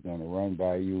William is going to run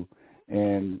by you.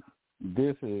 And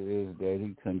this is that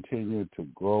he continued to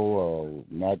grow,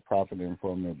 not profiting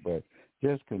from it, but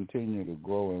just continue to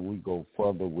grow, and we go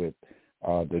further with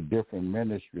the different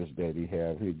ministries that he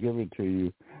has. He'll give it to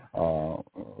you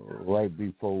right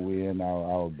before we end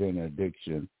our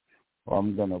benediction.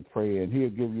 I'm going to pray, and he'll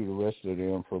give you the rest of the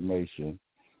information.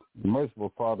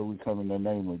 Merciful Father, we come in the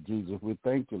name of Jesus. We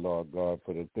thank you, Lord God,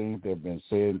 for the things that have been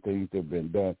said, things that have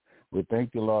been done. We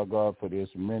thank you, Lord God, for this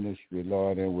ministry,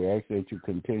 Lord, and we ask that you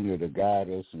continue to guide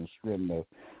us and strengthen us.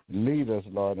 Lead us,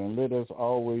 Lord, and let us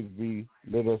always be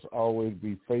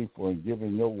faithful in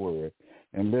giving your word,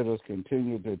 and let us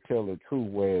continue to tell the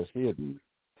truth where it's hidden.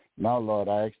 Now, Lord,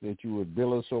 I ask that you would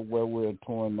build us up where we're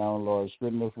torn down, Lord.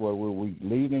 Strengthen us where we're weak.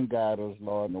 Lead and guide us,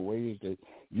 Lord, in the ways that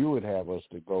you would have us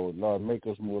to go. Lord, make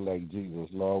us more like Jesus,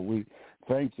 Lord. We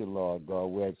thank you, Lord God.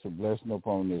 We ask a blessing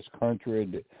upon this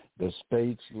country, the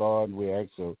states, Lord. We ask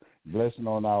a blessing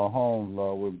on our homes,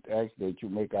 Lord. We ask that you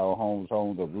make our homes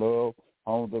homes of love,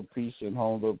 homes of peace, and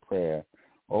homes of prayer.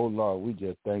 Oh, Lord, we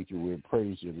just thank you. We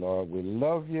praise you, Lord. We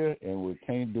love you, and we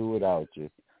can't do without you.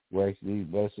 We ask these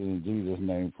blessings in Jesus'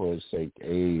 name for his sake.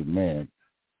 Amen.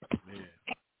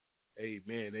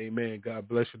 Amen. God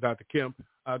bless you, Dr. Kemp.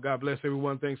 God bless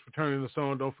everyone. Thanks for turning us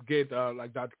on. Don't forget,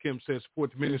 like Dr. Kemp said,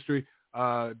 support the ministry,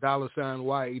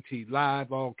 $YAT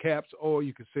Live, all caps, or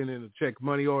you can send in a check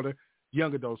money order,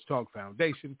 Young Adults Talk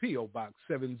Foundation, P.O. Box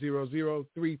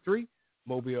 70033,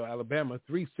 Mobile, Alabama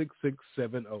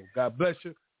 36670. God bless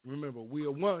you. Remember, we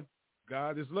are one.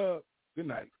 God is love. Good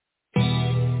night.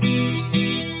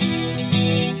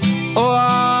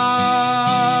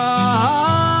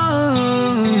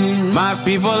 My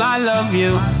people, I love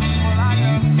you.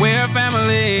 We're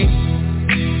family.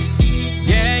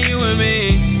 Yeah, you and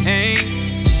me. Hey,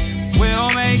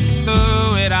 we'll make it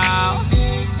through it all.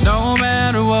 No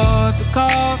matter what the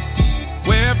cost.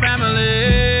 We're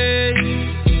family.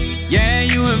 Yeah,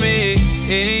 you and me.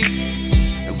 Hey,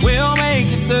 we'll make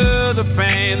it through the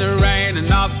pain, the rain, and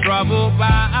all the trouble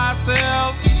by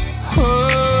ourselves.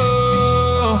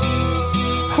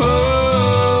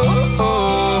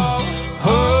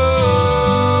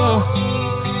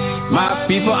 My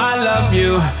people, I love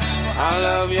you. I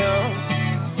love you.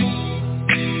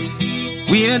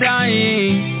 We are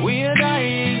dying.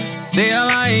 They are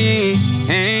lying.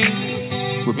 Hey.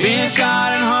 We're being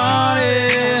shot and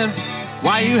haunted.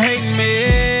 Why you hating me?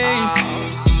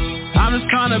 I'm just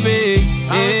trying to be.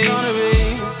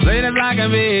 Great as I can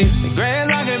be.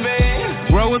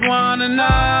 Grow with one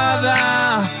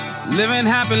another. Living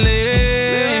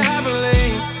happily.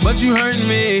 But you hurting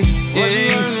me.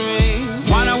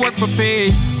 Why not work for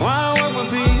peace?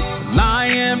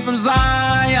 Lion from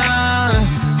Zion,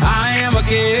 I am a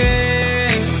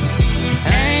king,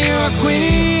 and you're a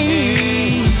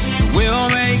queen. We'll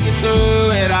make it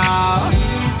through it all,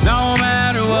 no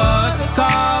matter what the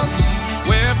cost.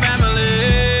 We're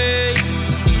family,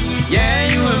 yeah,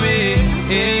 you and me.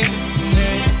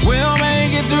 We'll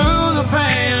make it through the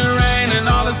pain and rain and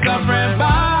all the suffering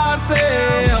by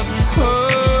ourselves.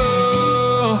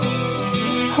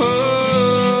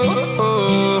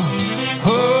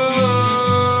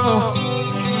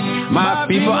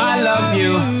 People, I love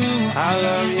you.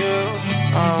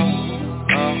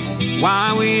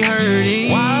 Why we hurting?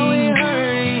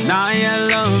 Now you're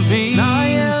loving. Now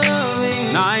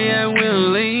you're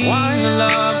willing to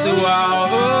love through all.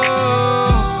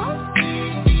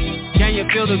 Can you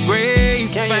feel the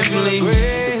grace, family? To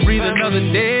breathe another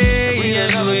day.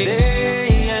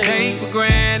 Take for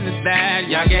granted that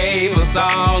y'all gave us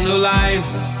all new life.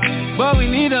 But we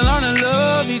need to learn to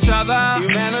love each other.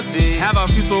 Humanity. Have a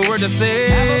peaceful word to say.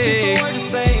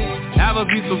 Have a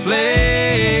peaceful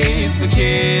place for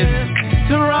kids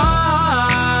to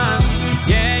run.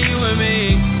 Yeah, you and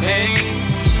me. Hey,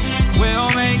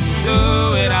 we'll make it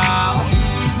through it all.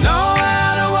 No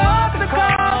matter what the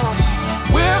cost.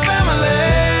 We're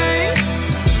family.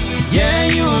 Yeah,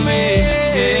 you and me.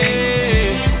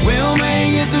 Hey, we'll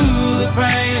make it through the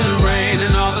pain and rain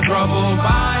and all the trouble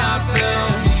by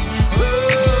ourselves.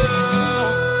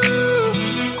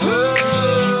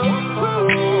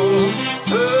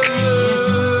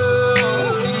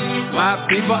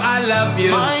 People, I love you.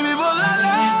 My people,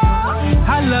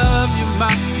 I love you,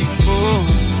 my people.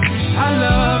 I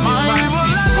love you, my people.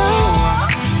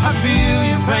 I feel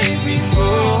your pain,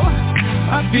 people.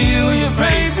 I feel your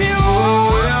pain, people.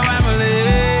 We're family.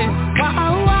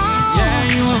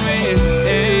 Yeah, you and me.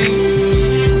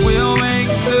 Hey. We'll make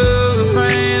it through the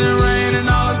pain and rain and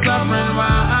all the suffering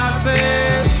while I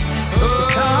say,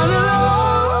 it's time to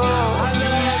love.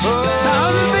 It's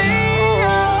time to be.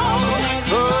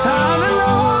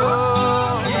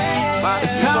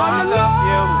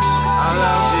 I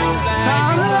love you.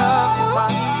 Time to love.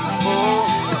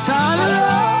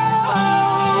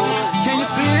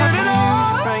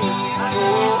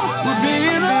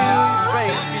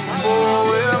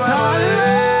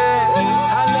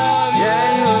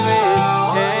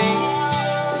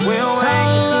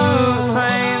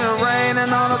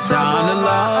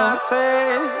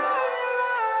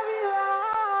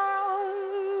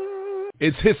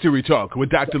 It's History Talk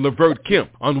with Dr. Levert Kemp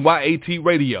on YAT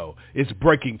Radio. It's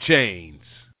Breaking Chains.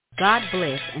 God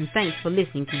bless and thanks for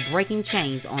listening to Breaking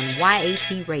Chains on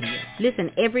YAT Radio. Listen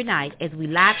every night as we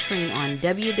live stream on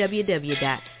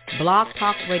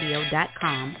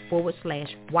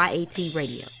www.blogtalkradio.com/YAT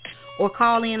Radio. Or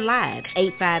call in live,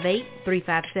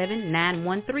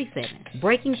 858-357-9137.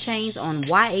 Breaking Chains on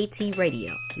YAT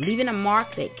Radio, leaving a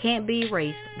mark that can't be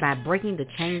erased by breaking the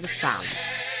chains of silence.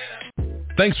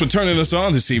 Thanks for turning us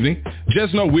on this evening.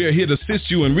 Just know we are here to assist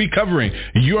you in recovering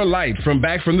your light from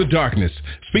back from the darkness.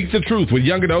 Speak the truth with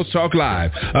Young Adults Talk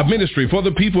Live, a ministry for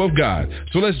the people of God.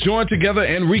 So let's join together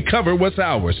and recover what's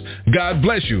ours. God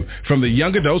bless you from the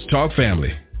Young Adults Talk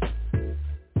family.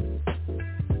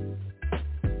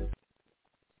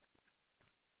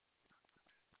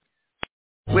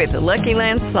 With the Lucky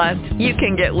Land Slots, you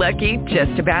can get lucky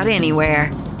just about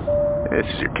anywhere. This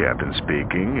is your captain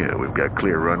speaking. We've got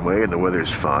clear runway and the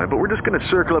weather's fine, but we're just going to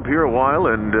circle up here a while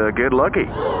and get lucky.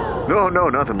 No,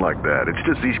 nothing like that. It's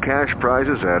just these cash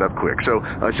prizes add up quick. So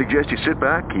I suggest you sit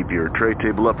back, keep your tray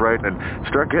table upright, and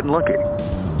start getting lucky.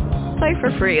 Play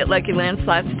for free at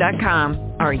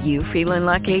LuckyLandSlots.com. Are you feeling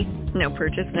lucky? No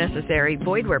purchase necessary.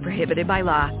 Void where prohibited by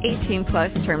law.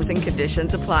 18+ terms and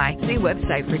conditions apply. See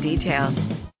website for details.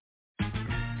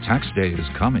 Tax day is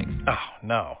coming. Oh,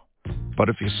 no. But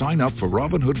if you sign up for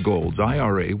Robinhood Gold's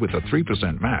IRA with a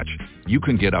 3% match, you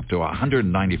can get up to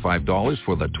 $195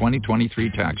 for the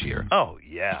 2023 tax year. Oh,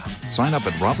 yeah. Sign up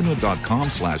at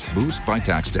Robinhood.com/boost by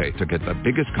tax day to get the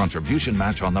biggest contribution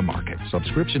match on the market.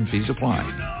 Subscription fees apply.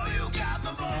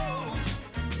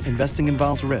 Investing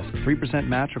involves risk. 3%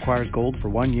 match requires gold for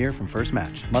 1 year from first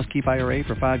match. Must keep IRA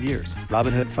for 5 years.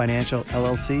 Robinhood Financial,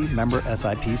 LLC, member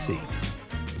SIPC.